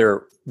noticed and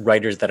other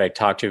writers that I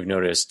talk to have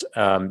noticed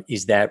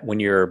is that when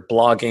you're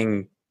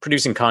blogging,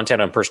 producing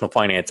content on personal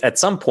finance, at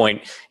some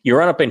point you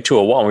run up into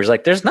a wall where it's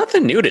like, there's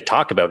nothing new to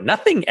talk about.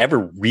 Nothing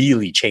ever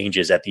really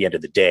changes at the end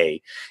of the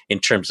day in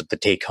terms of the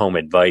take-home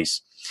advice.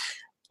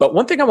 But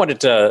one thing I wanted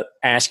to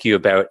ask you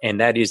about, and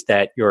that is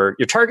that your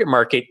target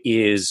market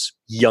is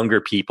younger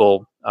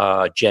people,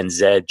 Gen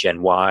Z,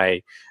 Gen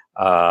Y,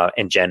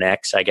 and Gen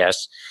X, I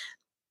guess.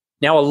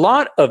 Now, a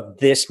lot of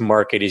this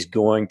market is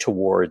going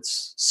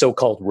towards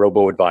so-called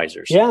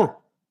robo-advisors. Yeah.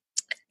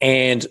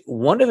 And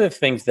one of the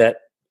things that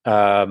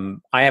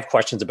I have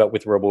questions about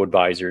with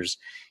robo-advisors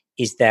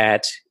is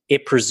that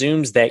it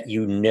presumes that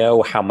you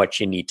know how much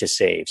you need to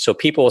save. So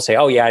people will say,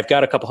 oh yeah, I've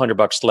got a couple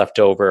 $100 left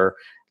over.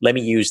 Let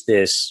me use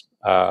this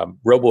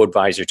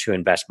robo-advisor to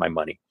invest my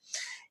money.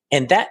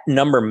 And that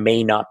number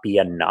may not be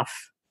enough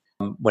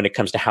when it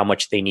comes to how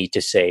much they need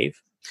to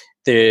save.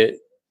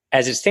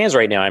 As it stands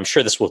right now, I'm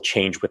sure this will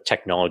change with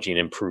technology and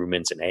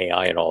improvements and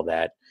AI and all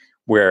that,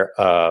 where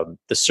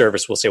the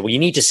service will say, well, you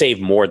need to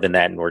save more than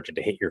that in order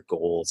to hit your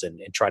goals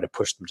and try to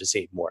push them to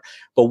save more.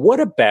 But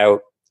what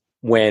about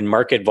when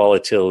market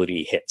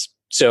volatility hits?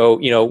 So,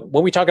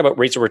 when we talk about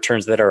rates of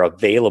returns that are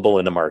available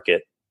in the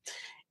market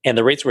and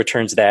the rates of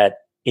returns that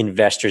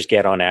investors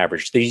get on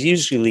average, there's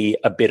usually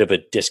a bit of a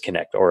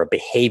disconnect or a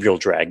behavioral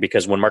drag,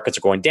 because when markets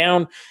are going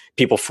down,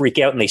 people freak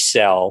out and they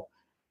sell.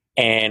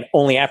 And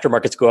only after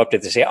markets go up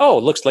did they say, oh,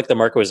 it looks like the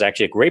market was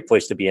actually a great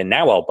place to be, and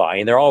now I'll buy.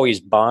 And they're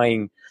always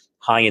buying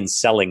high and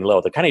selling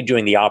low. They're kind of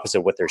doing the opposite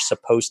of what they're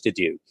supposed to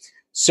do.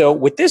 So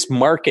with this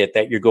market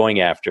that you're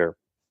going after,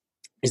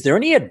 is there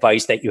any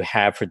advice that you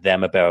have for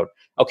them about,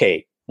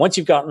 okay, once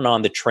you've gotten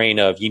on the train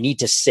of you need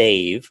to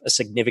save a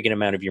significant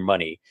amount of your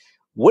money,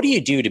 what do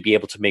you do to be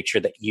able to make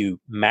sure that you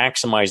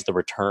maximize the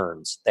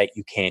returns that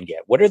you can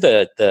get? What are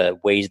the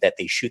ways that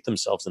they shoot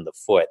themselves in the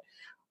foot,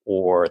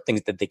 or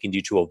things that they can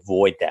do to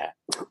avoid that?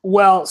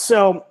 Well,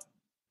 so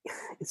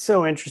it's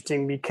so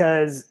interesting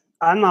because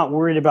I'm not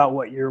worried about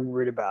what you're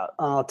worried about.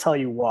 I'll tell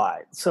you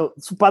why. So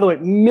by the way,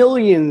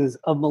 millions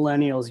of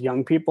millennials,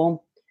 young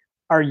people,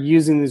 are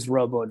using these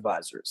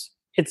robo-advisors.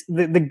 It's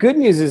the good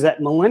news is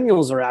that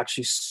millennials are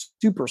actually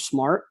super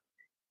smart,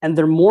 and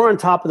they're more on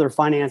top of their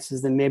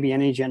finances than maybe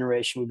any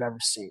generation we've ever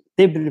seen.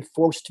 They've been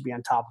forced to be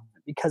on top of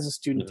it because of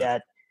student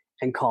debt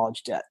and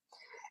college debt.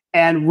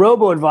 And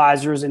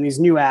robo-advisors and these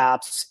new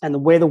apps and the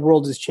way the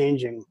world is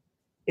changing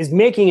is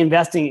making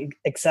investing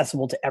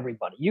accessible to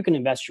everybody. You can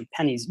invest your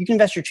pennies. You can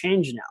invest your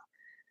change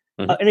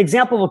now. An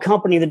example of a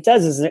company that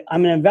does is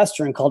I'm an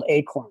investor in called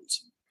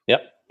Acorns.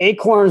 Yep.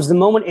 Acorns, the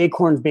moment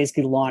Acorns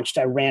basically launched,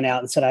 I ran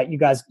out and said, you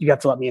guys, you have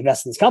to let me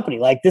invest in this company.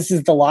 Like, this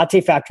is the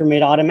Latte Factor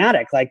made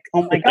automatic. Like,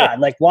 oh my God,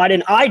 like, why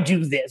didn't I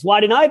do this?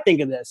 Why didn't I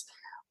think of this?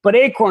 But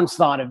Acorns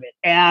thought of it.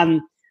 And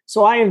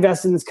so I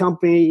invested in this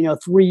company,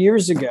 3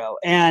 years ago,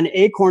 and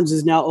Acorns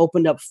has now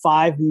opened up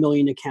 5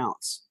 million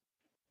accounts.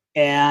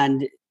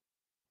 And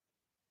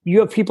you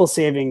have people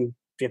saving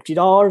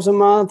 $50 a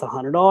month,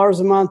 $100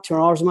 a month,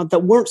 $200 a month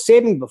that weren't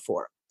saving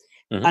before.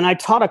 Mm-hmm. And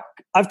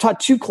I've taught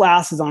 2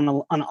 classes on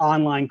an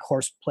online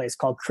course place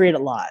called Create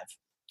It Live.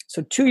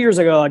 So 2 years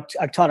ago,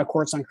 I taught a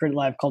course on Create It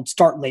Live called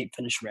Start Late,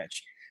 Finish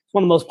Rich. It's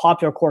one of the most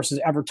popular courses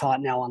ever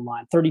taught now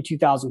online.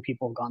 32,000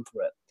 people have gone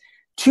through it.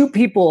 2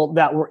 people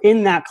that were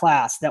in that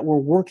class that were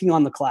working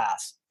on the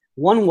class.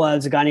 One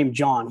was a guy named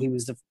John. He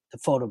was the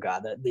photo guy,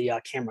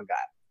 the camera guy.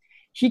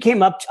 He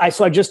came up.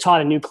 So I just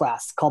taught a new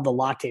class called the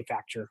Latte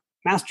Factor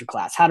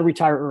Masterclass, How to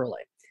Retire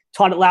Early.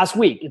 Taught it last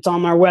week. It's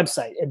on my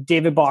website at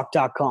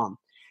davidbach.com.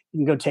 You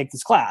can go take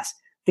this class.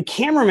 The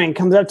cameraman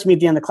comes up to me at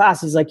the end of the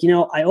class. He's like,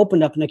 I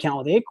opened up an account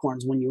with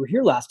Acorns when you were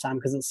here last time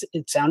because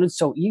it sounded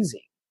so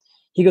easy.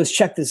 He goes,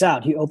 check this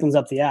out. He opens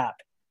up the app.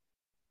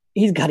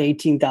 He's got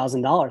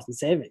 $18,000 in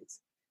savings.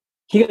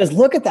 He goes,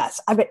 look at that.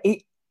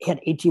 He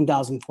had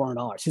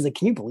 $18,400. He's like,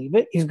 can you believe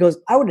it? He goes,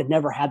 I would have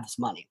never had this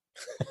money.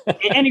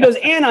 And he goes,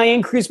 and I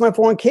increased my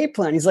 401k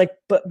plan. He's like,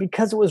 but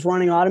because it was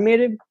running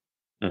automated,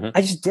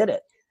 I just did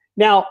it.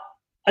 Now,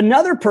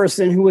 another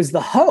person who was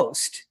the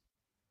host,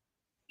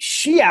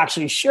 she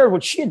actually shared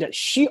what she had done.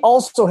 She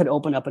also had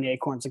opened up an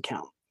Acorns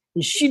account.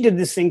 And she did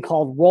this thing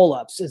called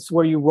roll-ups. It's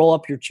where you roll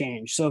up your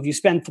change. So if you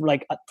spend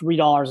like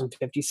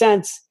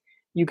 $3.50,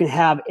 you can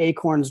have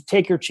Acorns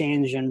take your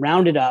change and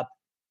round it up.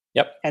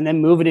 Yep. And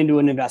then move it into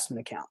an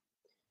investment account.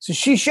 So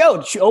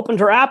she opened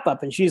her app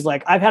up and she's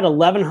like, I've had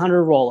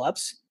 1,100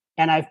 roll-ups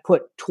and I've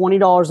put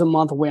 $20 a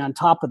month away on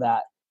top of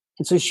that.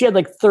 And so she had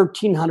like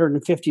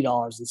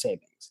 $1,350 in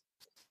savings,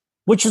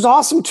 which was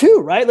awesome too,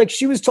 right? Like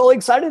she was totally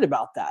excited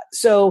about that.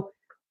 So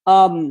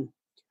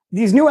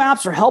these new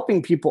apps are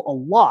helping people a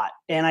lot.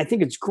 And I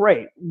think it's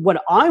great.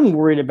 What I'm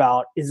worried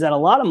about is that a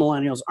lot of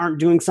millennials aren't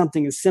doing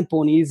something as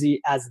simple and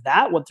easy as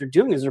that. What they're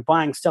doing is they're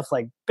buying stuff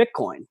like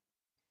Bitcoin.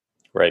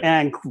 Right.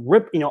 And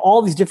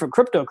all these different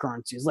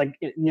cryptocurrencies. Like,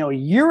 a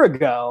year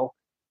ago,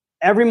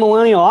 every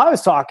millennial I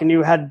was talking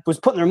to was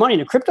putting their money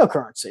into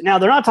cryptocurrency. Now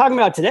they're not talking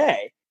about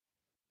today.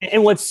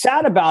 And what's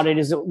sad about it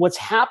is that what's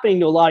happening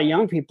to a lot of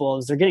young people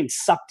is they're getting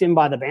sucked in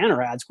by the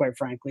banner ads, quite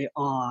frankly,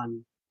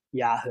 on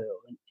Yahoo.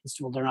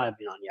 Well, they're not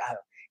even on Yahoo.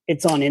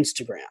 It's on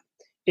Instagram.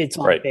 It's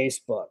on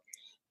Facebook.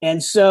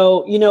 And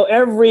so,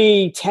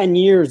 every 10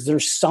 years,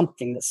 there's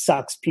something that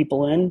sucks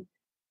people in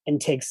and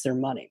takes their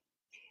money.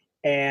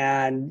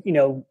 And,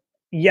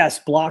 yes,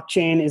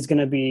 blockchain is going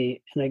to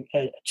be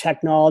a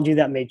technology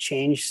that may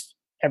change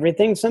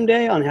everything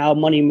someday on how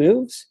money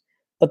moves.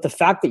 But the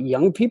fact that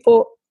young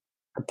people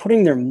are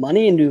putting their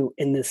money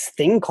in this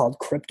thing called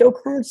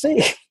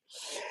cryptocurrency,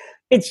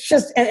 it's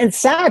just, and it's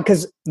sad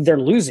because they're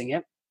losing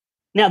it.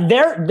 Now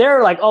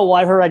they're like, oh, well,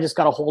 I heard I just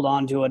got to hold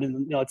on to it.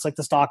 And, it's like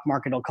the stock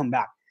market will come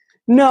back.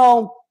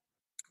 No,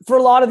 for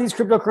a lot of these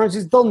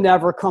cryptocurrencies, they'll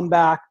never come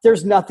back.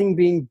 There's nothing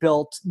being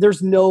built.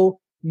 There's no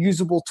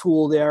usable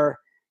tool there.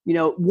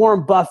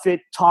 Warren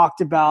Buffett talked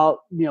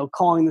about,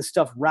 calling this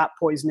stuff rat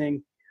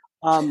poisoning.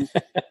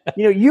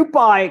 You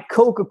buy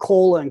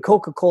Coca-Cola and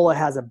Coca-Cola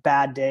has a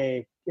bad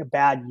day, a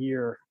bad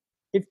year.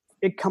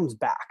 It comes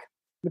back.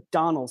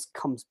 McDonald's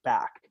comes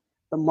back.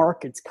 The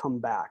markets come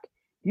back.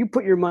 You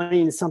put your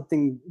money into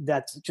something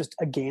that's just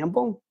a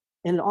gamble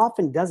and it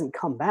often doesn't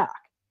come back.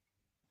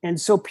 And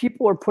so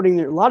people are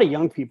a lot of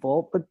young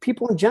people, but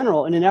people in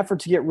general, in an effort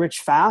to get rich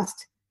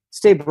fast,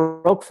 stay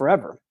broke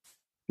forever.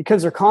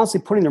 Because they're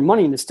constantly putting their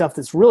money into stuff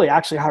that's really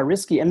actually high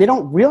risky, and they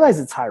don't realize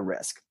it's high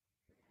risk.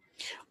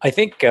 I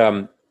think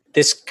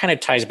this kind of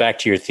ties back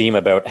to your theme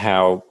about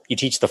how you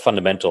teach the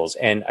fundamentals.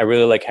 And I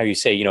really like how you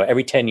say,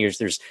 every 10 years,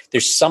 there's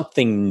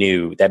something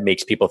new that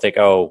makes people think,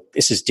 oh,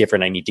 this is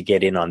different. I need to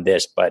get in on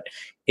this. But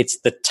it's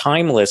the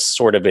timeless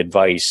sort of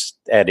advice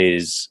that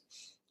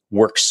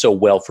works so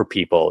well for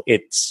people.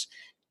 It's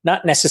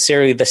not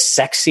necessarily the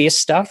sexiest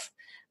stuff,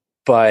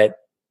 but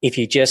if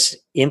you just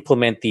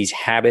implement these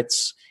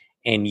habits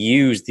and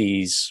use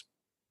these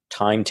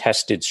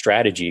time-tested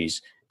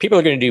strategies, people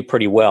are going to do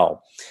pretty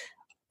well.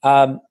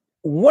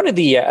 One of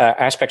the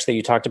aspects that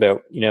you talked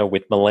about,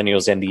 with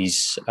millennials and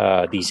these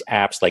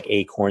apps like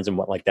Acorns and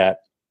what like that,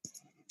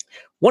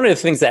 one of the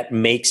things that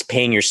makes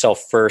paying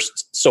yourself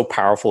first so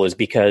powerful is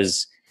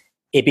because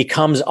it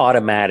becomes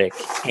automatic.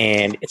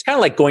 And it's kind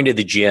of like going to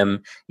the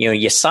gym.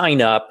 You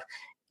sign up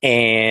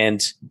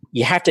and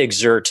you have to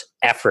exert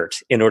effort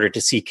in order to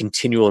see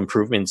continual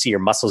improvement and see your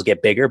muscles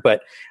get bigger.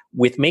 But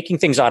with making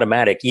things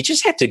automatic, you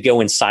just have to go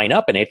and sign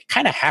up and it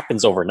kind of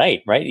happens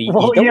overnight, right?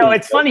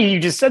 It's funny you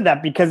just said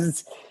that because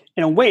it's,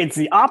 in a way, it's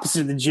the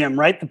opposite of the gym,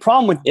 right? The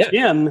problem with the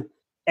gym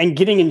and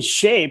getting in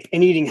shape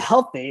and eating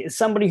healthy is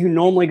somebody who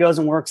normally goes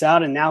and works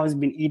out and now has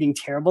been eating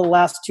terrible the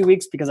last 2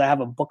 weeks because I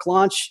have a book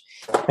launch.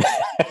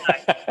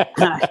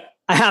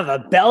 I have a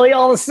belly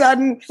all of a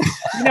sudden.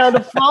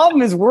 The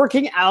problem is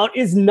working out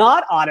is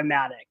not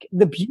automatic.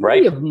 The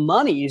beauty of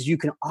money is you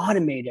can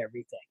automate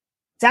everything.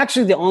 It's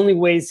actually the only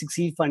way to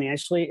succeed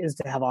financially is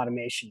to have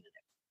automation in it.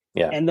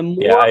 Yeah. And the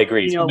more, I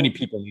agree. So many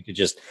people need to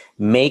just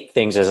make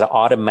things as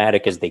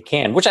automatic as they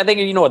can, which I think,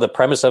 the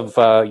premise of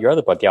your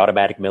other book, The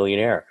Automatic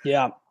Millionaire.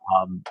 Yeah.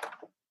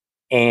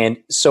 And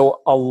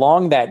so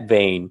along that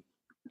vein,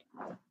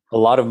 a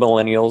lot of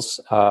millennials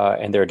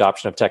and their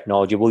adoption of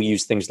technology will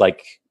use things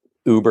like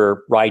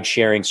Uber, ride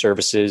sharing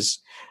services,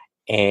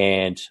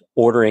 and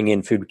ordering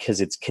in food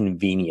because it's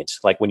convenient.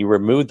 Like when you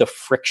remove the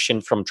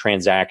friction from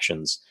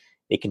transactions,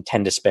 they can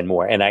tend to spend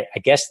more. And I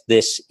guess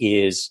this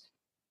is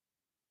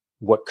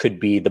what could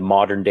be the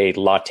modern day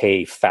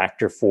latte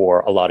factor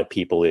for a lot of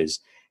people, is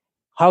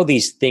how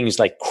these things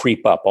like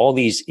creep up, all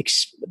these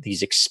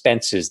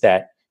expenses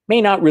that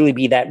may not really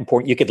be that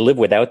important. You could live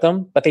without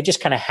them, but they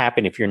just kind of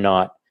happen if you're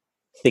not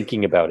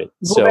thinking about it.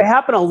 Well, they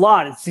happen a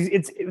lot.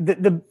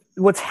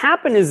 What's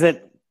happened is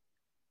that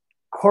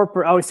I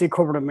always say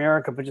corporate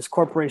America, but just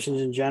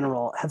corporations in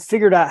general have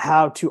figured out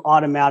how to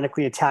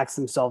automatically attach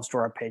themselves to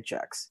our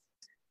paychecks,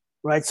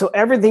 right? So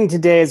everything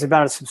today is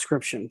about a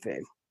subscription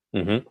fee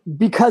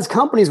because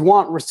companies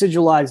want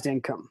residualized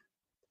income.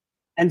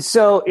 And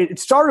so it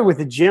started with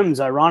the gyms,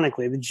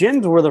 ironically. The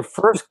gyms were the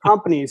first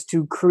companies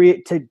to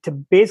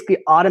basically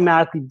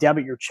automatically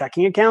debit your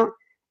checking account.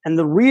 And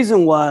the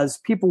reason was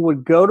people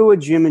would go to a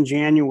gym in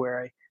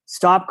January,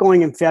 stop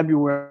going in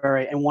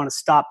February, and want to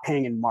stop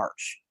paying in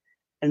March.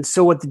 And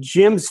so what the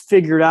gyms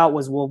figured out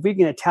was, well, if we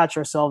can attach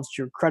ourselves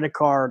to your credit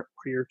card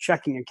or your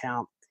checking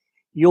account,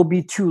 you'll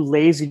be too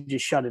lazy to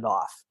shut it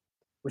off,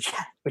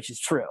 which is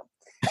true.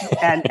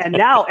 And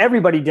now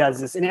everybody does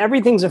this, and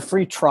everything's a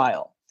free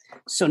trial.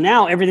 So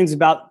now everything's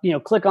about,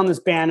 click on this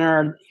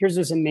banner. Here's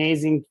this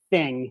amazing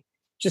thing.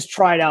 Just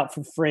try it out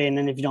for free. And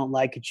then if you don't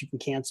like it, you can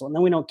cancel. And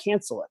then we don't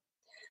cancel it.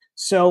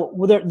 So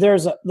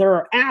there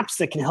are apps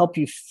that can help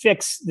you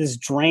fix this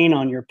drain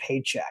on your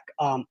paycheck.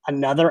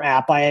 Another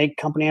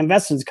company I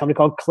invested in is a company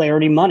called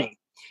Clarity Money,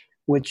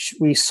 which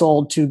we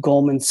sold to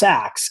Goldman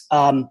Sachs.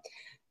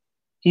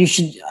 You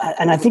should,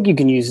 and I think you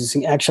can use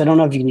this. Actually, I don't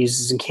know if you can use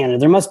this in Canada.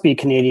 There must be a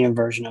Canadian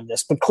version of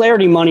this. But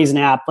Clarity Money is an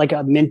app like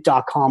a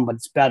mint.com, but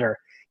it's better.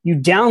 You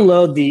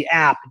download the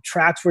app, it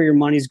tracks where your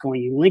money's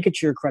going. You link it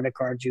to your credit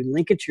cards. You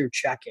link it to your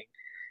checking.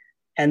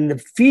 And the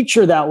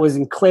feature that was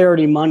in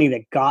Clarity Money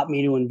that got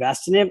me to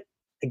invest in it,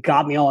 that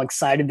got me all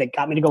excited, that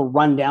got me to go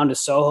run down to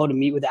Soho to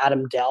meet with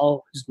Adam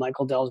Dell, who's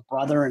Michael Dell's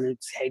brother. And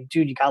it's, hey,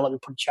 dude, you got to let me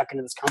put a check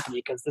into this company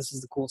because this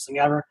is the coolest thing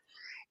ever,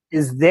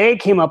 is they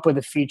came up with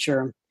a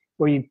feature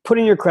where you put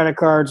in your credit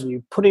cards and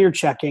you put in your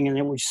checking, and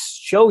it would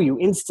show you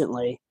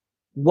instantly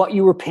what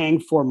you were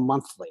paying for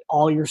monthly,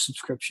 all your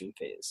subscription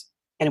fees.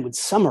 And it would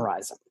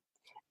summarize them.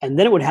 And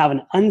then it would have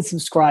an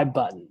unsubscribe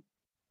button.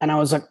 And I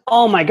was like,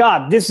 oh my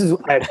God,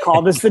 I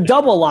call this the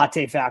double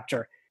latte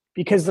factor,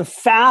 because the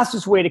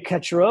fastest way to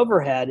cut your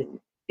overhead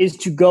is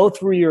to go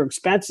through your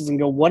expenses and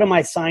go, what have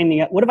I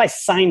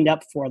signed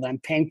up for that I'm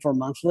paying for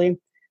monthly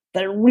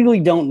that I really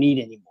don't need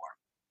anymore?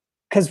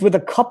 Because with a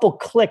couple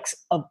clicks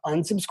of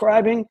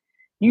unsubscribing,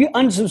 you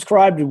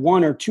unsubscribe to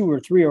one or two or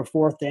three or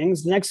four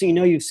things. The next thing you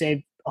know, you've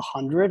saved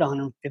 $100,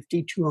 $150,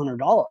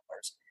 $200.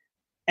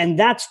 And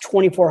that's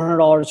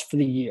 $2,400 for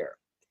the year.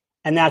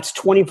 And that's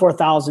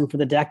 $24,000 for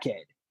the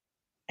decade.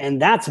 And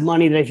that's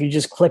money that if you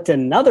just clicked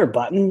another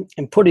button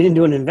and put it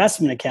into an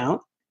investment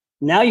account,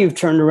 now you've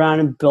turned around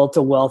and built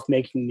a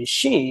wealth-making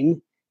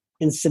machine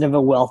instead of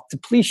a wealth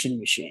depletion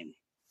machine.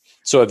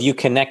 So have you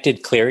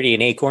connected Clarity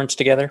and Acorns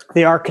together?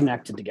 They are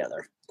connected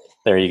together.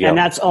 There you go. And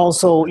that's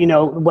also,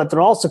 what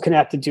they're also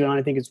connected to, and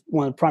I think it's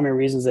one of the primary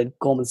reasons that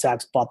Goldman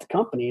Sachs bought the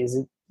company, is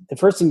that the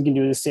first thing you can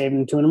do is save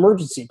into an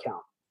emergency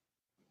account.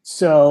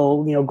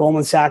 So,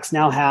 Goldman Sachs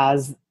now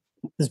has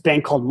this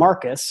bank called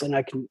Marcus, and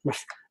I can...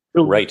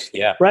 Right,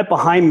 yeah. Right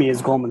behind me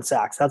is Goldman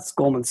Sachs. That's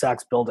Goldman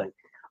Sachs building.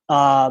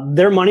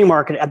 Their money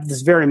market at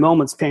this very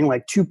moment is paying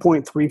like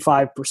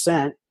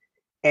 2.35%.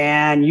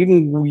 And you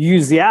can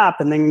use the app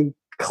and then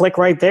click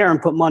right there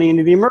and put money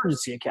into the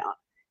emergency account.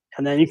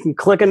 And then you can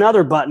click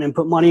another button and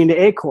put money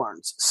into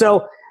Acorns.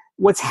 So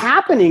what's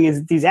happening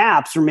is these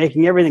apps are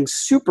making everything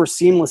super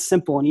seamless,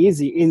 simple, and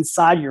easy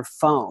inside your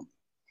phone.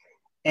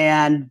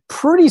 And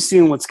pretty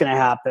soon what's going to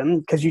happen,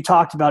 because you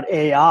talked about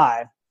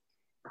AI,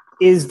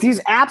 is these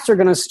apps are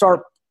going to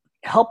start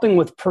helping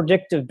with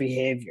predictive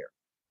behavior.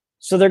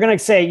 So they're going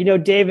to say,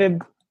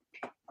 David,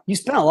 you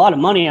spent a lot of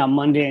money on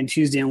Monday and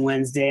Tuesday and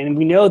Wednesday. And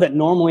we know that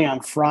normally on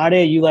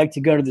Friday, you like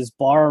to go to this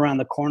bar around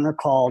the corner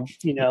called,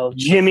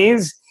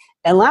 Jimmy's.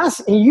 And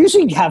you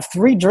usually have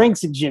 3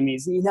 drinks at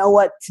Jimmy's. And you know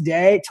what?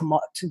 Today,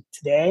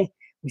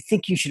 we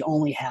think you should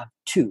only have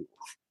 2.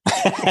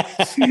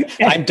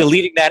 I'm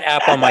deleting that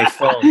app on my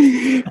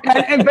phone.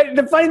 But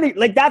the funny thing,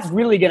 like, that's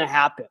really going to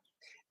happen.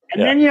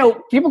 And then,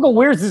 people go,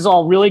 where's this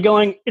all really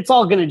going? It's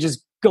all going to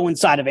just go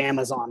inside of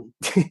Amazon.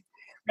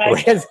 Right?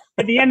 Because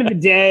at the end of the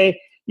day,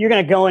 you're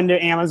going to go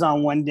into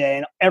Amazon one day,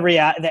 and every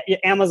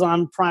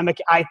Amazon Prime,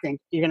 I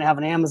think you're going to have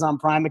an Amazon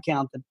Prime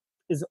account that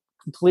is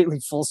completely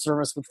full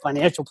service with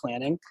financial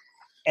planning.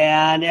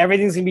 And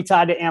everything's going to be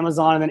tied to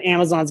Amazon. And then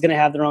Amazon's going to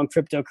have their own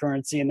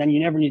cryptocurrency. And then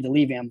you never need to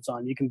leave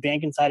Amazon. You can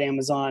bank inside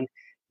Amazon.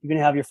 You can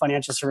have your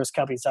financial service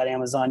company inside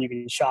Amazon. You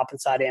can shop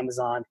inside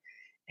Amazon.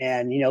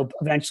 And,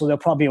 eventually there'll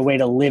probably be a way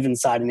to live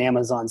inside an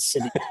Amazon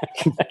city.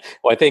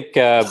 Well, I think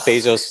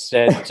Bezos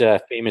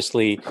said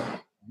famously,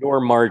 your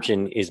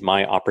margin is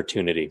my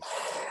opportunity.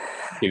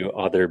 to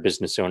other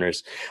business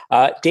owners.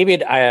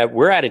 David,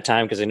 we're out of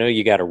time because I know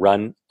you got to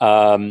run.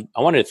 I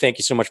wanted to thank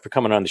you so much for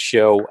coming on the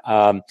show.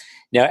 Now,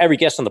 every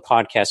guest on the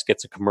podcast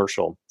gets a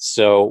commercial.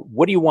 So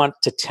what do you want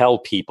to tell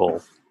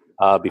people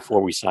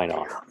before we sign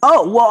off?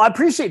 Oh, well, I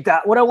appreciate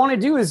that. What I want to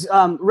do is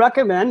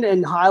recommend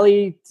and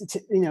highly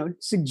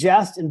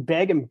suggest and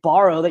beg and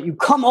borrow that you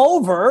come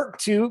over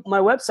to my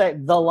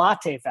website, The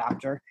Latte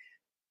Factor,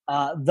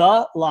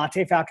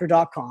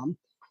 thelattefactor.com.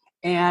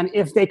 And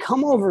if they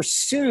come over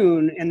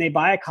soon and they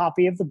buy a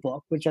copy of the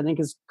book, which I think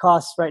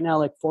costs right now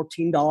like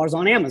 $14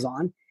 on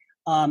Amazon,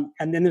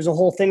 and then there's a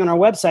whole thing on our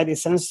website, they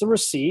send us the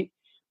receipt.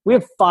 We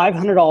have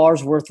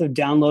 $500 worth of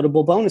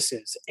downloadable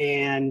bonuses.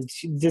 And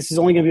this is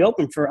only going to be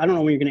open for, I don't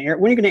know when you're going to air.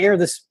 When are you going to air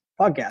this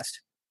podcast?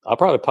 I'll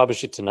probably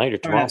publish it tonight or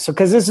tomorrow. Right, so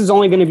because this is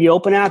only going to be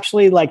open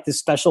actually, like this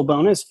special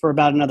bonus for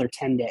about another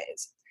 10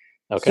 days.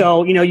 Okay.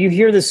 So, you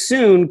hear this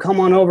soon, come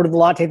on over to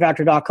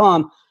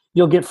thelattefactor.com.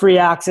 You'll get free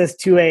access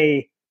to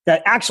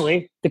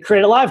the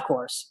Create a Live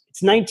course.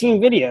 It's 19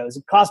 videos.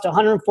 It costs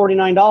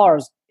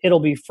 $149.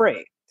 It'll be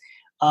free.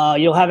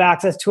 You'll have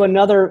access to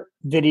another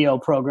video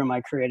program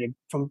I created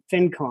from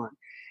FinCon.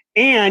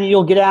 And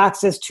you'll get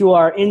access to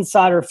our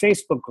insider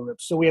Facebook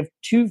group. So we have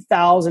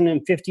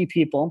 2,050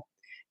 people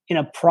in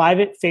a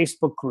private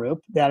Facebook group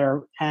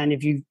and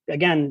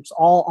it's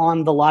all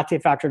on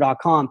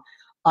thelattefactor.com.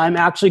 I'm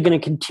actually going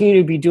to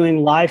continue to be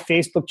doing live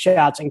Facebook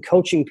chats and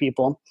coaching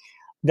people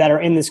that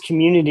are in this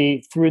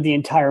community through the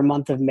entire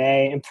month of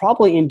May and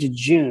probably into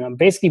June. I'm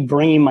basically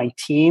bringing my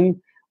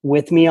team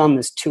with me on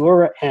this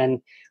tour.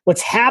 And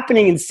what's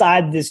happening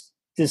inside this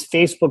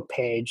Facebook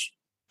page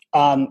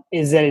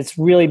is that it's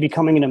really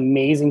becoming an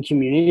amazing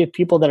community of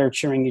people that are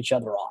cheering each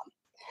other on.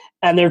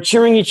 And they're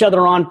cheering each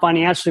other on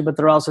financially, but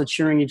they're also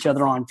cheering each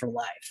other on for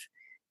life.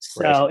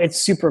 So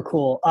It's super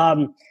cool.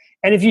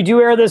 And if you do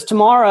air this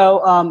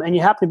tomorrow and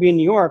you happen to be in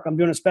New York, I'm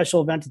doing a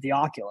special event at the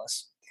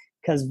Oculus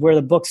because where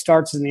the book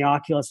starts is in the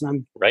Oculus, and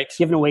I'm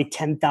giving away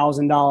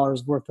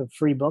 $10,000 worth of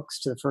free books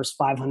to the first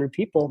 500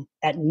 people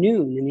at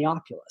noon in the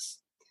Oculus.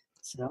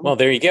 So. Well,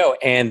 there you go.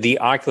 And the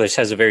Oculus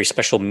has a very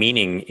special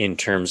meaning in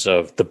terms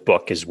of the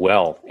book as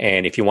well.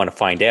 And if you want to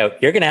find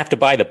out, you're going to have to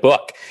buy the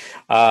book.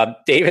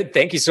 David,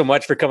 thank you so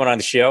much for coming on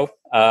the show.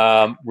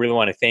 Really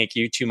want to thank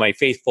you. To my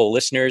faithful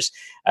listeners,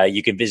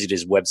 you can visit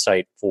his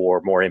website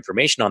for more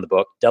information on the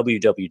book,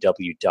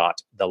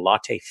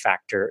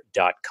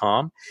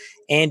 www.thelattefactor.com.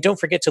 And don't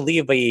forget to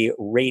leave a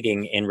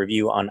rating and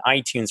review on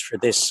iTunes for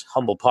this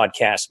humble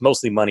podcast,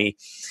 Mostly Money.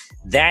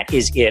 That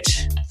is it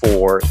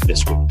for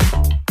this week.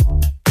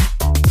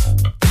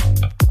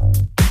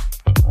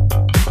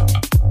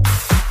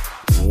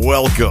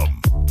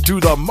 Welcome to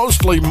the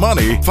Mostly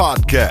Money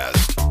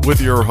podcast with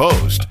your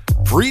host,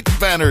 Preet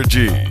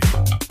Banerjee.